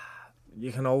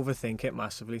you can overthink it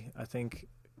massively. I think,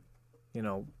 you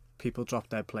know, people drop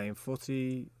dead playing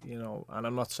footy, you know, and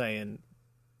I'm not saying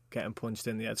getting punched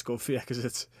in the head's good for you,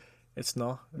 because it's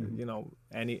not. You know,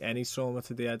 any trauma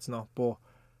to the head's not, but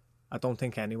I don't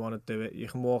think anyone would do it. You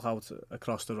can walk out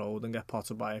across the road and get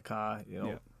potted by a car, you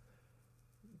know.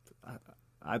 Yeah.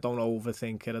 I don't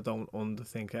overthink it, I don't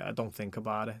underthink it, I don't think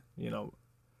about it, you know.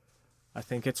 I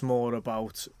think it's more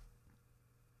about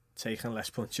taking less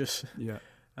punches. Yeah.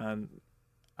 And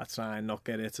I try and not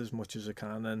get it as much as I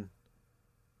can, and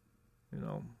you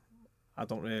know, I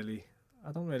don't really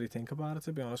think about it,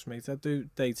 to be honest, mate. I do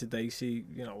day to day see,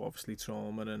 you know, obviously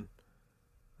trauma and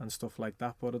stuff like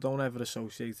that, but I don't ever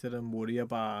associate it and worry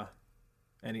about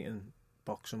anything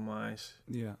boxing wise.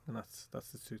 Yeah. And that's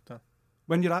the truth, then.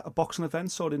 When you're at a boxing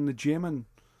event or in the gym, and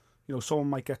you know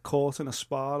someone might get caught in a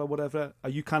spar or whatever, are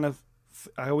you kind of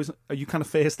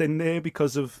first in there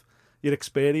because of your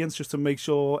experience, just to make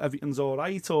sure everything's all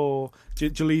right, or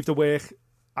do you leave the work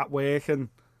at work and?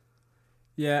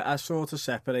 Yeah, I sort of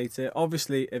separate it.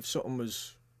 Obviously, if something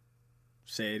was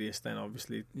serious, then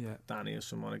obviously Danny or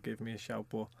someone would give me a shout.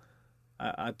 But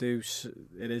I do.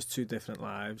 It is 2 different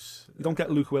lives. You don't get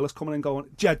Luke Willis coming in going,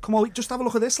 Jed, come on, just have a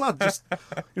look at this lad. Just,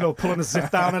 you know, pulling a zip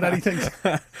down and anything.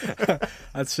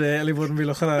 I certainly wouldn't be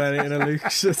looking at anything of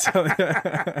Luke's.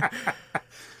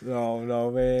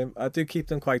 No, I do keep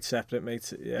them quite separate,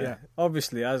 mate. Yeah.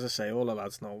 Obviously, as I say, all the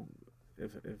lads know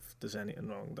if there's anything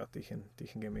wrong that they can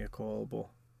give me a call. But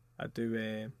I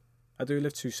do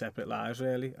live 2 separate lives,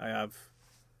 really. I have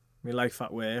my life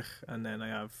at work, and then I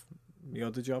have my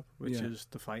other job, which Yeah. is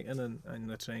the fighting and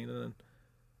the training. And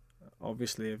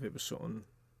obviously, if it was something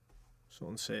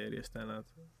serious, then I'd.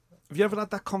 Have you ever had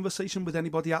that conversation with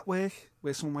anybody at work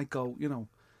where someone might go, you know,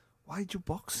 why'd you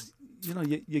box? You know,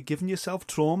 you're giving yourself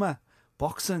trauma.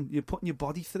 Boxing, you're putting your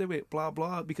body through it, blah,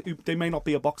 blah. Because they may not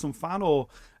be a boxing fan, or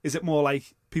is it more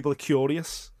like people are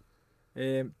curious?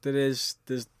 There is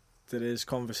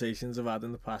conversations I've had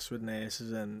in the past with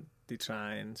nurses, and they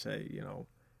try and say, you know,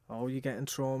 oh, you're getting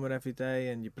trauma every day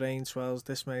and your brain swells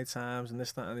this many times and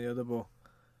this, that and the other. But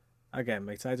again,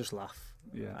 mate, I just laugh.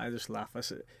 Yeah. I just laugh. I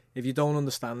say, if you don't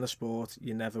understand the sport,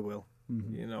 you never will.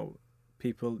 Mm-hmm. You know,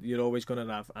 you're always going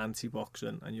to have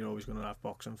anti-boxing, and you're always going to have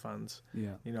boxing fans.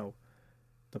 Yeah. You know,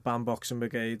 the banned boxing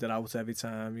brigade, they're out every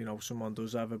time, you know, someone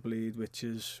does have a bleed, which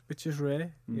is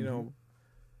rare. Mm-hmm. You know,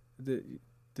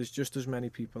 there's just as many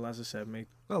people, as I said, mate.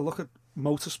 Well, look at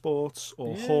motorsports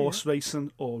or horse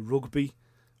racing or rugby,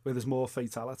 where there's more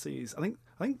fatalities. I think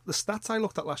the stats I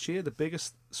looked at last year, the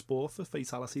biggest sport for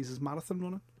fatalities is marathon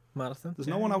running. Marathon. There's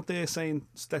no one out there saying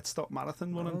let's stop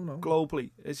marathon running No. globally.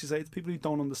 As you say, it's people who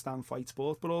don't understand fight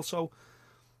sport, but also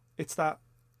it's that,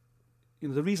 you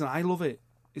know, the reason I love it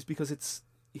is because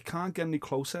you can't get any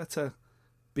closer to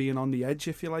being on the edge,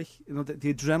 if you like. You know,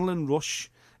 the adrenaline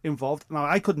rush involved. Now,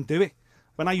 I couldn't do it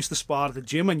when I used to spar at the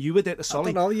gym and you were there to Solly.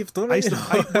 I don't know, you've done it.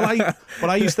 But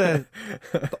I used to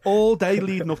all day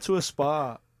leading up to a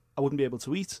spar, I wouldn't be able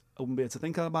to eat. I wouldn't be able to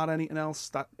think about anything else.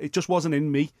 That it just wasn't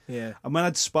in me. Yeah. And when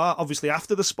I'd spar, obviously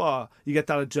after the spar, you get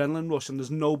that adrenaline rush, and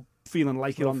there's no feeling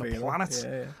like it on the planet.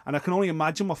 Yeah. And I can only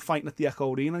imagine what fighting at the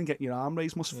Echo Arena and getting your arm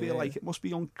raised must feel like. It must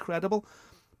be incredible.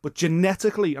 But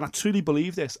genetically, and I truly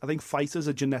believe this, I think fighters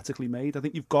are genetically made. I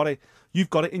think you've got it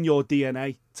in your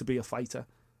DNA to be a fighter.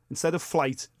 Instead of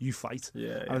flight, you fight.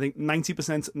 Yeah. And I think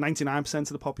 90%, 99% of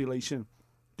the population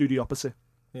do the opposite.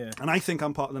 Yeah. And I think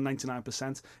I'm part of the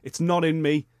 99%. It's not in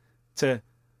me to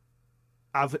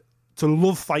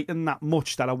love fighting that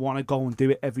much that I want to go and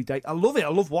do it every day. I love it. I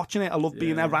love watching it. I love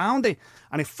being around it.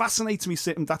 And it fascinates me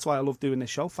sitting. That's why I love doing this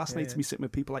show. Fascinates me sitting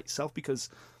with people like yourself, because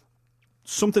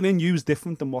something in you is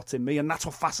different than what's in me. And that's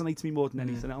what fascinates me more than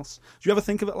anything else. Do you ever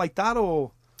think of it like that,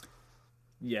 or?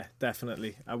 Yeah,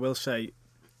 definitely. I will say,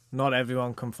 not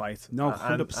everyone can fight. No,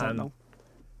 100% no.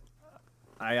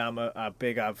 I am a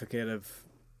big advocate of,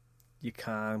 you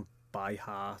can't buy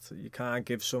heart. You can't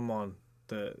give someone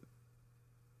the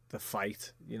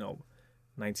fight. You know,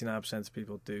 99% of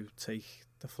people do take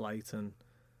the flight, and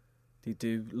they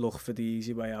do look for the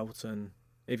easy way out. And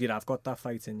if you have got that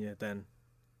fight in you, then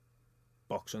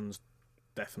boxing's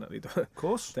definitely of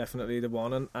course, definitely the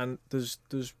one. And there's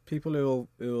people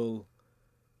who'll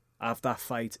have that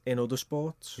fight in other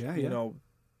sports. Yeah, you know,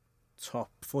 top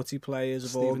footy players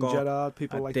have all Steven got Gerrard,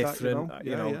 people like different, that.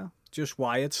 You know, just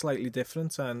wired slightly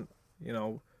different, and you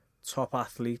know, top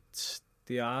athletes,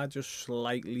 they are just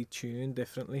slightly tuned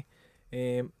differently.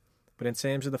 But in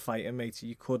terms of the fighting, mate,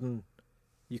 you couldn't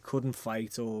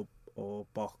fight or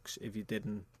box if you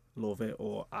didn't love it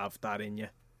or have that in you,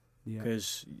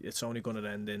 because it's only going to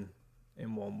end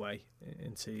in one way,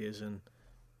 in tears, and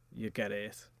you get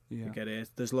it. You get it.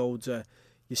 There's loads of,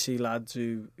 you see lads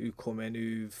who come in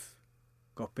who've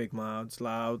got big mouths,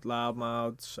 loud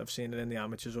mouths. I've seen it in the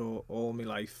amateurs all my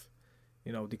life.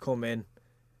 You know, they come in,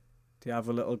 they have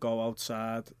a little go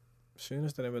outside. As soon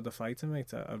as they're in with the fighter,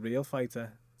 mate, a real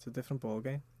fighter, it's a different ball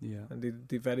game. Yeah. And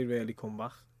they very rarely come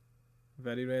back.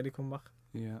 Very rarely come back.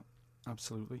 Yeah,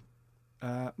 absolutely.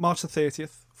 March the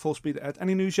 30th, full speed ahead.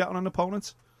 Any news yet on an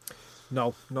opponent?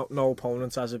 No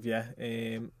opponents as of yet.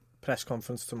 Press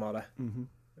conference tomorrow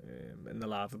in the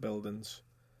Lava buildings.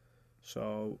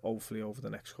 So hopefully over the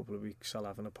next couple of weeks I'll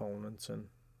have an opponent and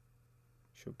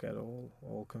should get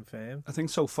all confirmed. I think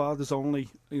so far there's only,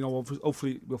 you know,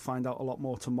 hopefully we'll find out a lot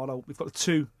more tomorrow. We've got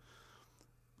the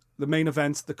main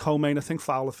event, the co-main. I think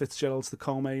Fowler Fitzgerald's the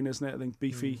co-main, isn't it? I think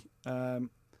Beefy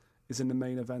is in the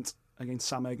main event against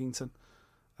Sam Eggington.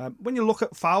 When you look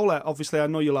at Fowler, obviously I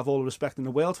know you'll have all the respect in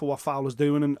the world for what Fowler's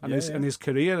doing and his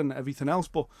career and everything else,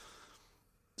 but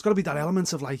it's got to be that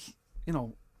element of, like, you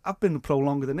know, I've been a pro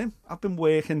longer than him. I've been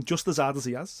working just as hard as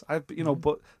he has.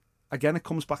 But again, it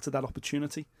comes back to that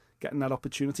opportunity, getting that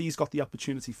opportunity. He's got the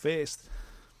opportunity first.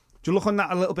 Do you look on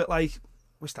that a little bit like,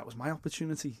 wish that was my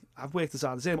opportunity? I've worked as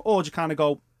hard as him. Or do you kind of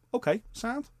go, okay,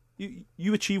 sound.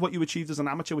 You achieve what you achieved as an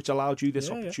amateur, which allowed you this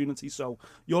opportunity. So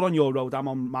you're on your road, I'm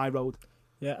on my road.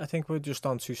 Yeah, I think we're just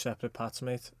on two separate paths,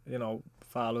 mate. You know,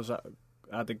 Fowler's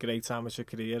had a great amateur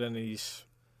career, and he's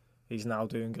now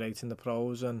doing great in the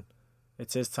pros, and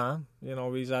it's his time. You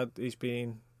know, he's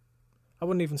been, I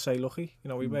wouldn't even say lucky. You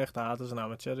know, he worked hard as an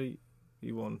amateur.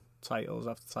 He won titles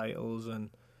after titles, and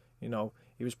you know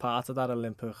he was part of that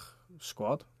Olympic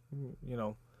squad. You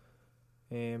know,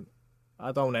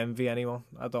 I don't envy anyone.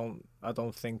 I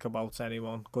don't think about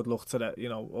anyone. Good luck to the, you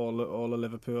know, all the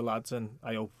Liverpool lads, and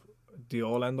I hope they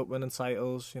all end up winning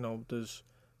titles. You know, there's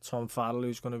Tom Farrell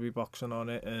who's going to be boxing on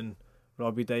it, and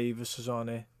Robbie Davis is on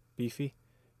it. Beefy,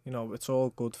 you know, it's all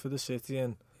good for the city,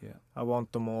 and I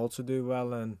want them all to do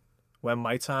well. And when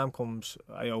my time comes,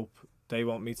 I hope they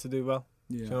want me to do well.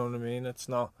 Do you know what I mean? It's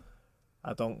not.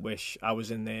 I don't wish I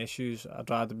was in their shoes. I'd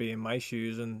rather be in my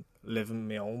shoes and living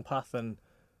my own path and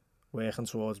working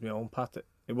towards my own path.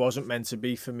 It wasn't meant to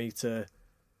be for me to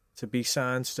be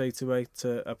signed straight away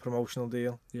to a promotional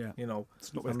deal. Yeah, you know,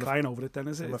 it's not worth crying over it then,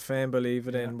 is it? I'm a firm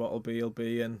believer in what'll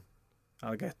be, and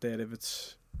I'll get there if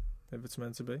it's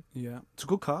meant to be. Yeah, it's a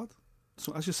good card.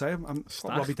 So as you say, I'm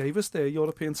Robbie Davis there,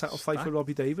 European title fight for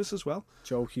Robbie Davis as well.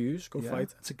 Joe Hughes, good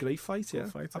fight. It's a great fight,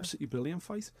 good fight, absolutely brilliant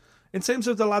fight. In terms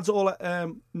of the lads all at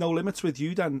No Limits with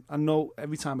you, Dan, I know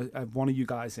every time I have one of you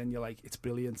guys in, you're like, it's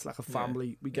brilliant, it's like a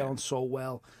family, we get on so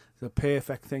well, it's a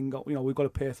perfect thing, you know, we've got a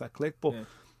perfect click, but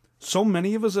so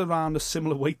many of us are around the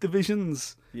similar weight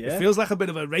divisions. It feels like a bit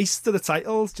of a race to the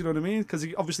titles, do you know what I mean? Because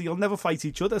obviously you'll never fight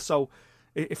each other, so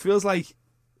it feels like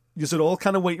you're all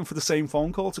kind of waiting for the same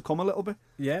phone call to come a little bit.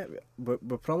 Yeah,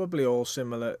 we're probably all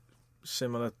similar,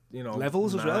 you know,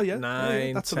 levels as well.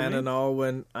 9, 10 and 0,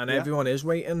 and everyone is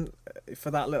waiting for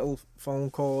that little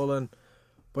phone call.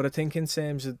 But I think in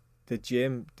terms of the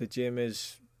gym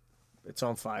it's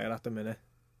on fire at the minute.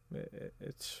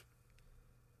 It's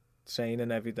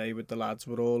training every day with the lads.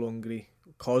 We're all hungry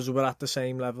because we're at the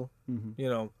same level. You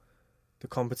know, the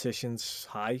competition's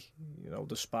high. You know,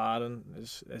 the sparring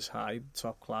is high,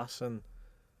 top class, and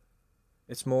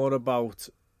it's more about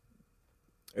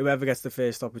whoever gets the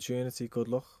first opportunity. Good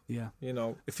luck. Yeah, you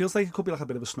know, it feels like it could be like a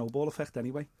bit of a snowball effect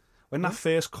anyway. When that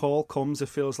first call comes, it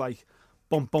feels like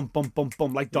bump, bump, bump, bump,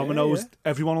 bump, like dominoes.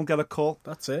 Everyone will get a call.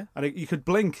 That's it. And you could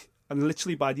blink, and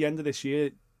literally by the end of this year,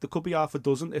 there could be half a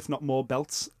dozen, if not more,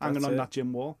 belts hanging on that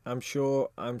gym wall. I'm sure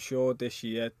this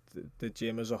year, the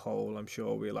gym as a whole, I'm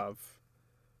sure we'll have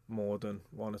more than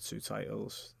 1 or 2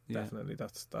 titles. Definitely,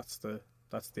 that's the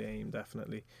aim.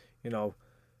 Definitely, you know,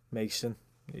 Mason.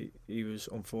 He was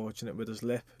unfortunate with his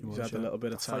lip. He's had a little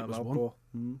bit of time out, but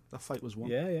that fight was won.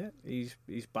 Yeah. He's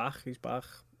back. He's back.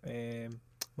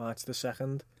 March the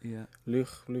 2nd. Yeah.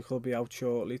 Luke will be out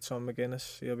shortly. Tom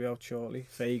McGuinness, he'll be out shortly.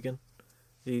 Fagan,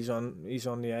 he's on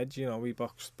the edge. You know, he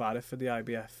boxed Barrett for the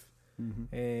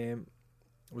IBF.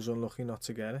 Was unlucky not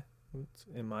to get it,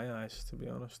 in my eyes, to be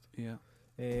honest. Yeah.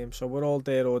 So we're all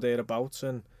there or thereabouts,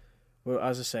 and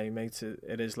as I say, mate,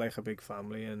 it is like a big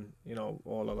family, and you know,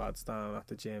 all the lads down at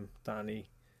the gym, Danny,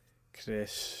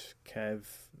 Chris, Kev,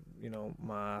 you know,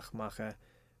 Mark, Maka,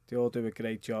 they all do a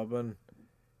great job, and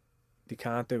they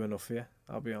can't do enough for you,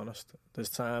 I'll be honest. There's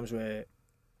times where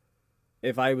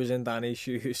if I was in Danny's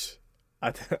shoes,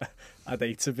 I'd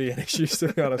hate to be in his shoes,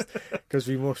 to be honest, because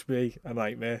we must be a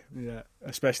nightmare,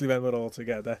 especially when we're all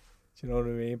together. Do you know what I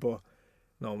mean? But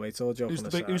no, mate, all joking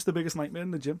aside. Who's the biggest nightmare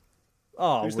in the gym?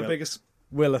 Oh, who's the biggest?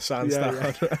 Willa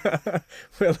Sandstown.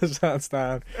 Willa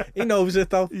Sandstown. He knows it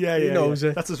though. He knows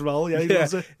it. That's his role. Yeah, he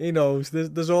knows it. He knows.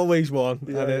 There's always one,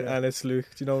 and it's Luke.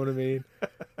 Do you know what I mean?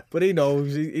 But he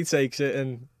knows. He takes it,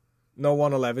 and no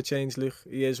one will ever change Luke.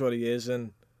 He is what he is,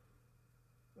 and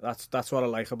that's what I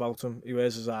like about him. He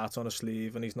wears his heart on his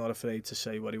sleeve, and he's not afraid to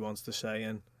say what he wants to say.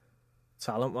 And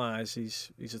talent-wise,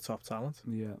 he's a top talent.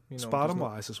 Yeah, you know,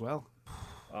 sparring-wise as well.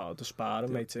 Oh, the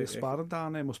sparring, mate. The sparring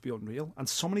down there must be unreal. And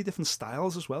so many different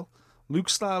styles as well.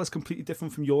 Luke's style is completely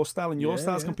different from your style, and your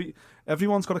style's completely...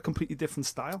 Everyone's got a completely different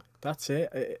style. That's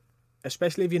it.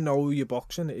 Especially if you know you're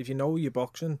boxing. If you know you're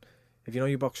boxing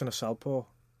a southpaw,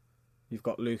 you've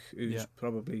got Luke, who's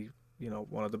probably, you know,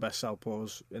 one of the best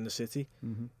southpaws in the city.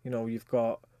 You know, you've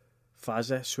got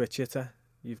Fazza, switch hitter.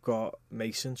 You've got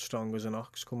Mason, strong as an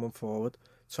ox, coming forward.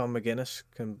 Tom McGuinness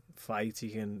can fight, he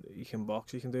can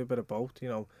box, he can do a bit of both. You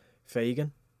know,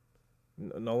 Fagan,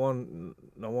 no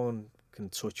one can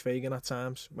touch Fagan at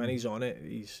times. When he's on it,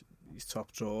 he's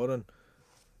top drawer. And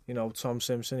you know, Tom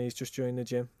Simpson, he's just joined the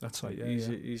gym. That's right. Yeah,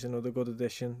 he's another good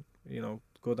addition. You know,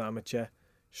 good amateur,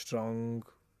 strong,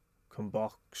 can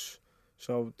box.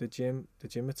 So the gym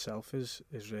itself is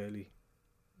really.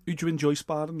 Who do you enjoy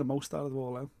sparring the most out of them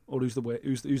all out? Or who's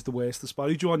the worst to spar?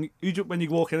 When you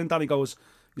walk in and Danny goes,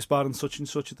 you're sparring such and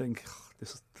such, you think,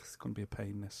 this is going to be a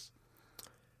pain, this.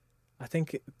 I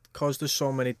think because there's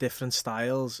so many different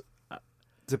styles.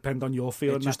 Depend on your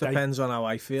feeling. It just depends on how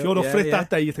I feel. If you're up for it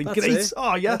that day, you think, great,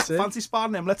 fancy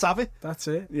sparring them, let's have it. That's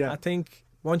it. Yeah. I think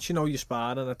once you know you're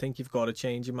sparring, I think you've got to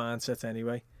change your mindset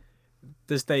anyway.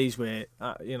 there's days where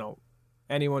you know,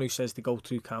 anyone who says they go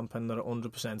through camp and they're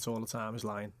 100% all the time is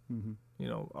lying. Mm-hmm. You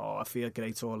know, I feel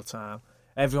great all the time.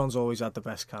 Everyone's always had the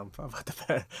best camp. I've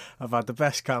had the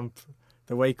best camp.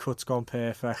 The weight cut's gone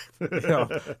perfect. You know,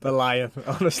 the lying.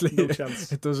 Honestly, No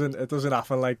chance. it doesn't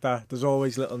happen like that. There's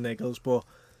always little niggles, but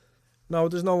no,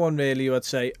 there's no one really who I'd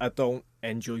say I don't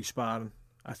enjoy sparring.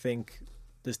 I think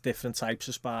there's different types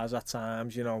of spars at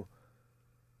times, you know,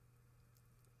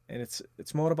 and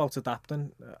it's more about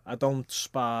adapting. I don't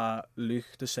spar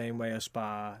Luke the same way I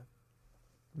spar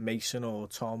Mason or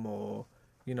Tom, or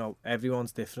you know,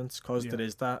 everyone's different because there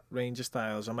is that range of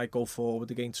styles. I might go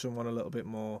forward against someone a little bit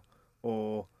more,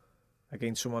 or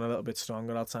against someone a little bit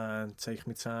stronger. I'll try and take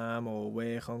my time or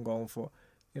work on going for.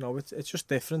 You know, it's just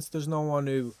different. There's no one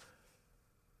who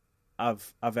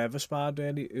I've ever sparred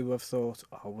really who I've thought,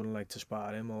 I wouldn't like to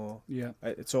spar him, or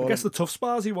it's all. I guess the tough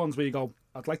sparsy ones where you go,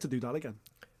 I'd like to do that again.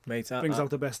 Mate, brings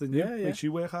out the best in you. Makes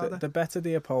you work harder. The better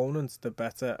the opponent, the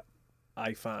better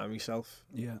I find myself.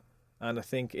 Yeah. And I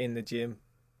think in the gym,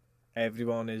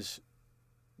 everyone is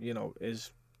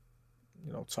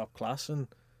top class, and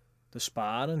the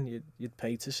sparring you'd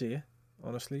pay to see it.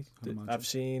 Honestly, I've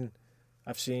seen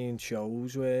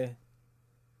shows where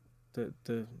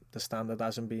the standard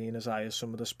hasn't been as high as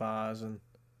some of the spars, and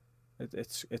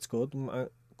it's good.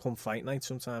 Come fight night,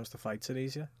 sometimes the fights are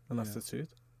easier, and that's the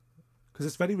truth. Because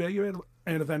it's very rare you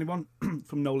hear of anyone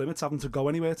from No Limits having to go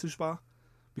anywhere to spar,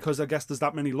 because I guess there's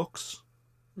that many looks.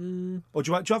 Or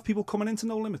do you have people coming into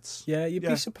No Limits? Yeah, you'd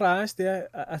be surprised. Yeah,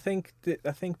 I think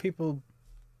people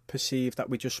perceive that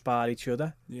we just spar each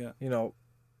other. Yeah, you know,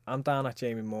 I'm down at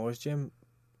Jamie Moore's gym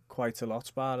quite a lot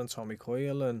sparring Tommy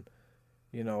Coyle, and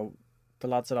you know, the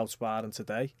lads are out sparring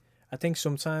today. I think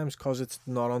sometimes because it's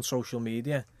not on social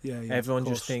media, everyone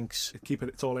just thinks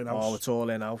it's all in house. Oh, it's all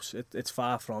in house. It's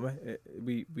far from it.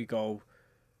 We go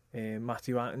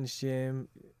Matthew Atten's gym.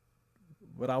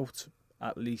 We're out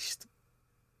at least,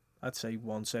 I'd say,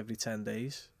 once every 10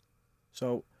 days.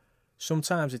 So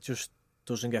sometimes it just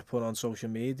doesn't get put on social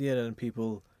media, and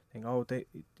people think, oh, they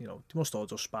must all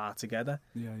just spar together.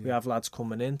 Yeah. We have lads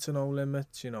coming into No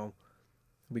Limits. You know,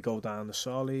 we go down the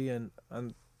Solly, and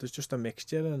there's just a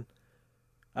mixture. And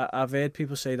I've heard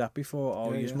people say that before.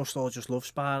 Oh, you must all just love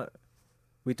spar.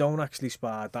 We don't actually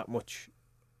spar that much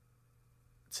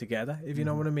together, if you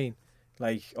know what I mean.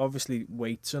 Like, obviously,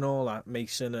 weights and all that,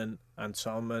 Mason and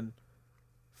Tom and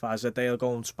Fazza, they'll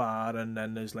go and spar, and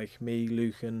then there's like me,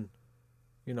 Luke, and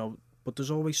you know, but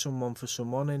there's always someone for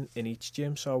someone in each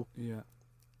gym, so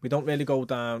we don't really go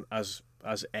down as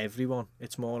everyone.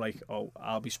 It's more like, oh,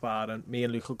 I'll be sparring, me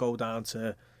and Luke will go down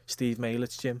to Steve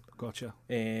Maylett's gym. Gotcha.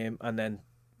 And then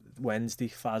Wednesday,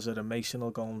 Fazza and Mason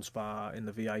will go and spar in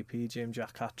the VIP gym,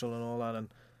 Jack Cattrall and all that, and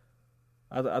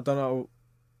I don't know,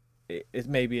 it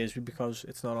maybe is because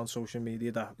it's not on social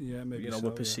media that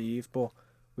we're perceived, but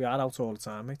we are out all the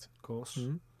time, mate. Of course.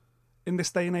 In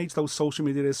this day and age, though, social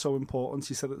media is so important.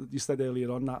 You said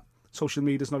earlier on that social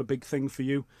media is not a big thing for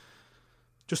you.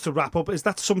 Just to wrap up, is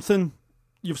that something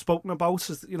you've spoken about?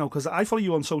 You know, because I follow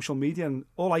you on social media, and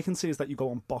all I can see is that you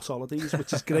go on boss holidays,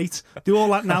 which is great. Do all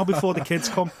that now before the kids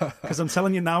come, because I'm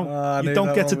telling you now, you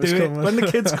don't get to do it when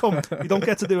the kids come. You don't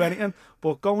get to do anything.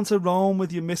 But going to Rome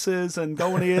with your missus and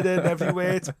going here, there, and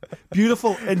everywhere, it's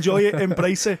beautiful. Enjoy it,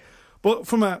 embrace it. But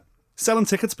from a selling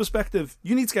tickets perspective,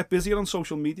 you need to get busier on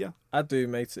social media. I do,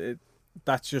 mate.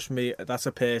 That's just me. That's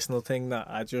a personal thing that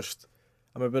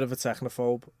I'm a bit of a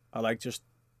technophobe. I like just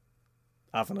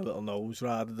having a little nose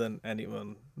rather than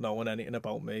anyone knowing anything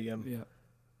about me.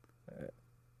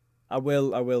 I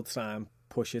will try and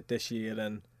push it this year,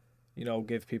 and you know,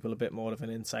 give people a bit more of an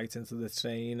insight into the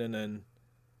training and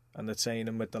the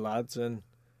training with the lads. And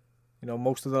you know,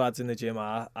 most of the lads in the gym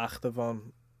are active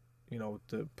on, you know,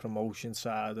 the promotion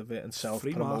side of it and self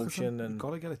promotion, and you've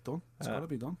got to get it done. It's got to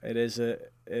be done. It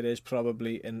is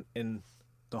probably in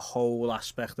the whole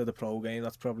aspect of the pro game.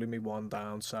 That's probably my one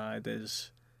downside,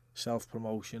 is self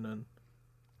promotion and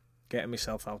getting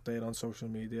myself out there on social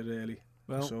media. Really,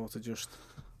 sort of just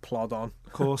plod on.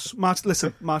 Of course, March the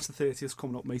 30th is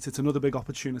coming up, mate. It's another big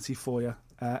opportunity for you.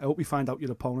 I hope we find out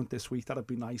your opponent this week. That'd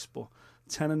be nice. But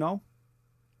 10-0.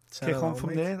 Kick on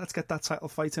from there. Let's get that title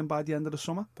fight in by the end of the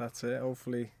summer. That's it.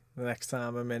 Hopefully the next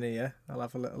time I'm in here, I'll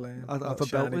have a little I'll have a belt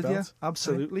shiny with belt. you.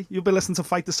 Absolutely. You'll be listening to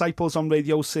Fight Disciples on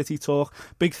Radio City Talk.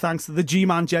 Big thanks to the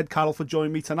G-Man Jed Carroll for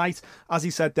joining me tonight. As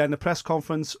he said then, the press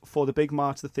conference for the big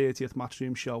March the 30th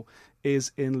Matchroom show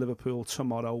is in Liverpool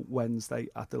tomorrow, Wednesday,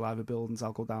 at the Liver Buildings.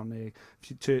 I'll go down there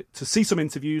to see some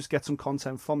interviews, get some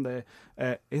content from there.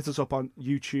 Hit us up on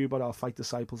YouTube at our Fight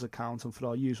Disciples account, and for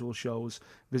our usual shows,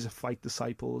 visit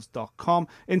fightdisciples.com.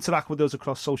 Interact with us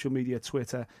across social media,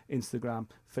 Twitter, Instagram,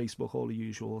 Facebook, all the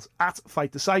usuals, at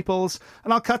Fight Disciples.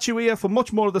 And I'll catch you here for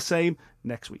much more of the same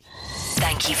next week.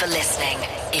 Thank you for listening.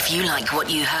 If you like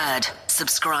what you heard,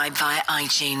 subscribe via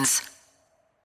iTunes.